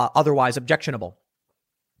 blah, blah, blah, otherwise objectionable.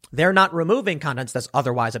 They're not removing contents that's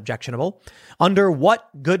otherwise objectionable. Under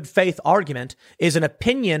what good faith argument is an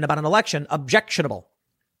opinion about an election objectionable?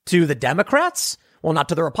 To the Democrats? Well, not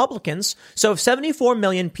to the Republicans. So if 74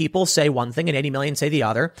 million people say one thing and 80 million say the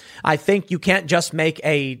other, I think you can't just make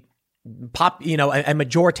a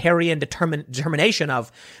majoritarian determination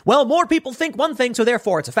of, well, more people think one thing, so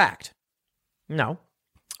therefore it's a fact. No.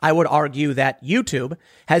 I would argue that YouTube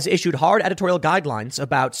has issued hard editorial guidelines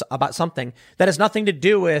about something that has nothing to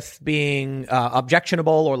do with being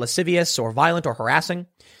objectionable or lascivious or violent or harassing.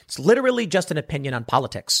 It's literally just an opinion on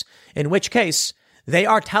politics, in which case they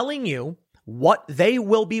are telling you what they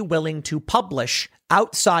will be willing to publish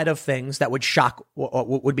outside of things that would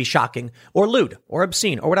would be shocking or lewd or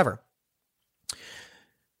obscene or whatever.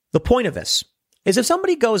 The point of this is if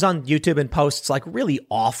somebody goes on YouTube and posts like really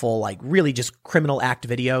awful, like really just criminal act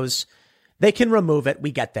videos, they can remove it.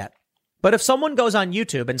 We get that. But if someone goes on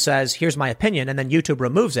YouTube and says, here's my opinion, and then YouTube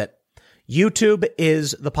removes it, YouTube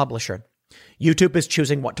is the publisher. YouTube is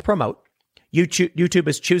choosing what to promote. YouTube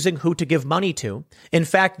is choosing who to give money to. In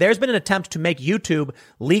fact, there's been an attempt to make YouTube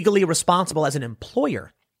legally responsible as an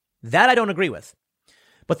employer. That I don't agree with.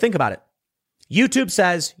 But think about it. YouTube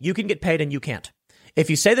says you can get paid and you can't. If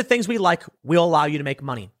you say the things we like, we'll allow you to make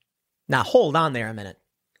money. Now, hold on there a minute.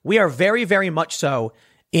 We are very, very much so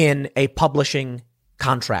in a publishing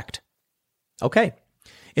contract. Okay.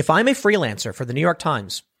 If I'm a freelancer for the New York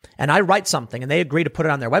Times and I write something and they agree to put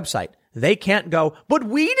it on their website, they can't go, but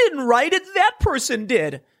we didn't write it. That person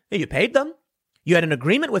did. You paid them. You had an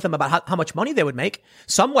agreement with them about how much money they would make.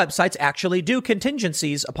 Some websites actually do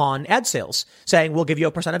contingencies upon ad sales, saying we'll give you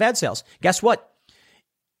a % of ad sales. Guess what?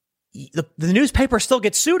 The newspaper still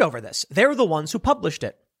gets sued over this. They're the ones who published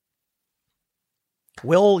it.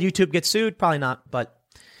 Will YouTube get sued? Probably not, but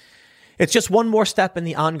it's just one more step in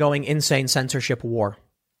the ongoing insane censorship war.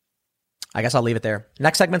 I guess I'll leave it there.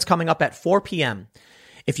 Next segment's coming up at 4 p.m.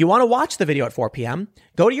 If you want to watch the video at 4 p.m.,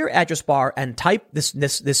 go to your address bar and type this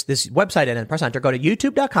website in and press enter. Go to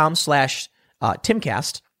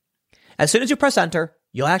youtube.com/Timcast. As soon as you press enter,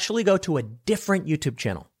 you'll actually go to a different YouTube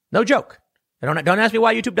channel. No joke. Don't ask me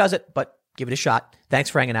why YouTube does it, but give it a shot.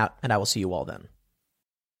 Thanks for hanging out, and I will see you all then.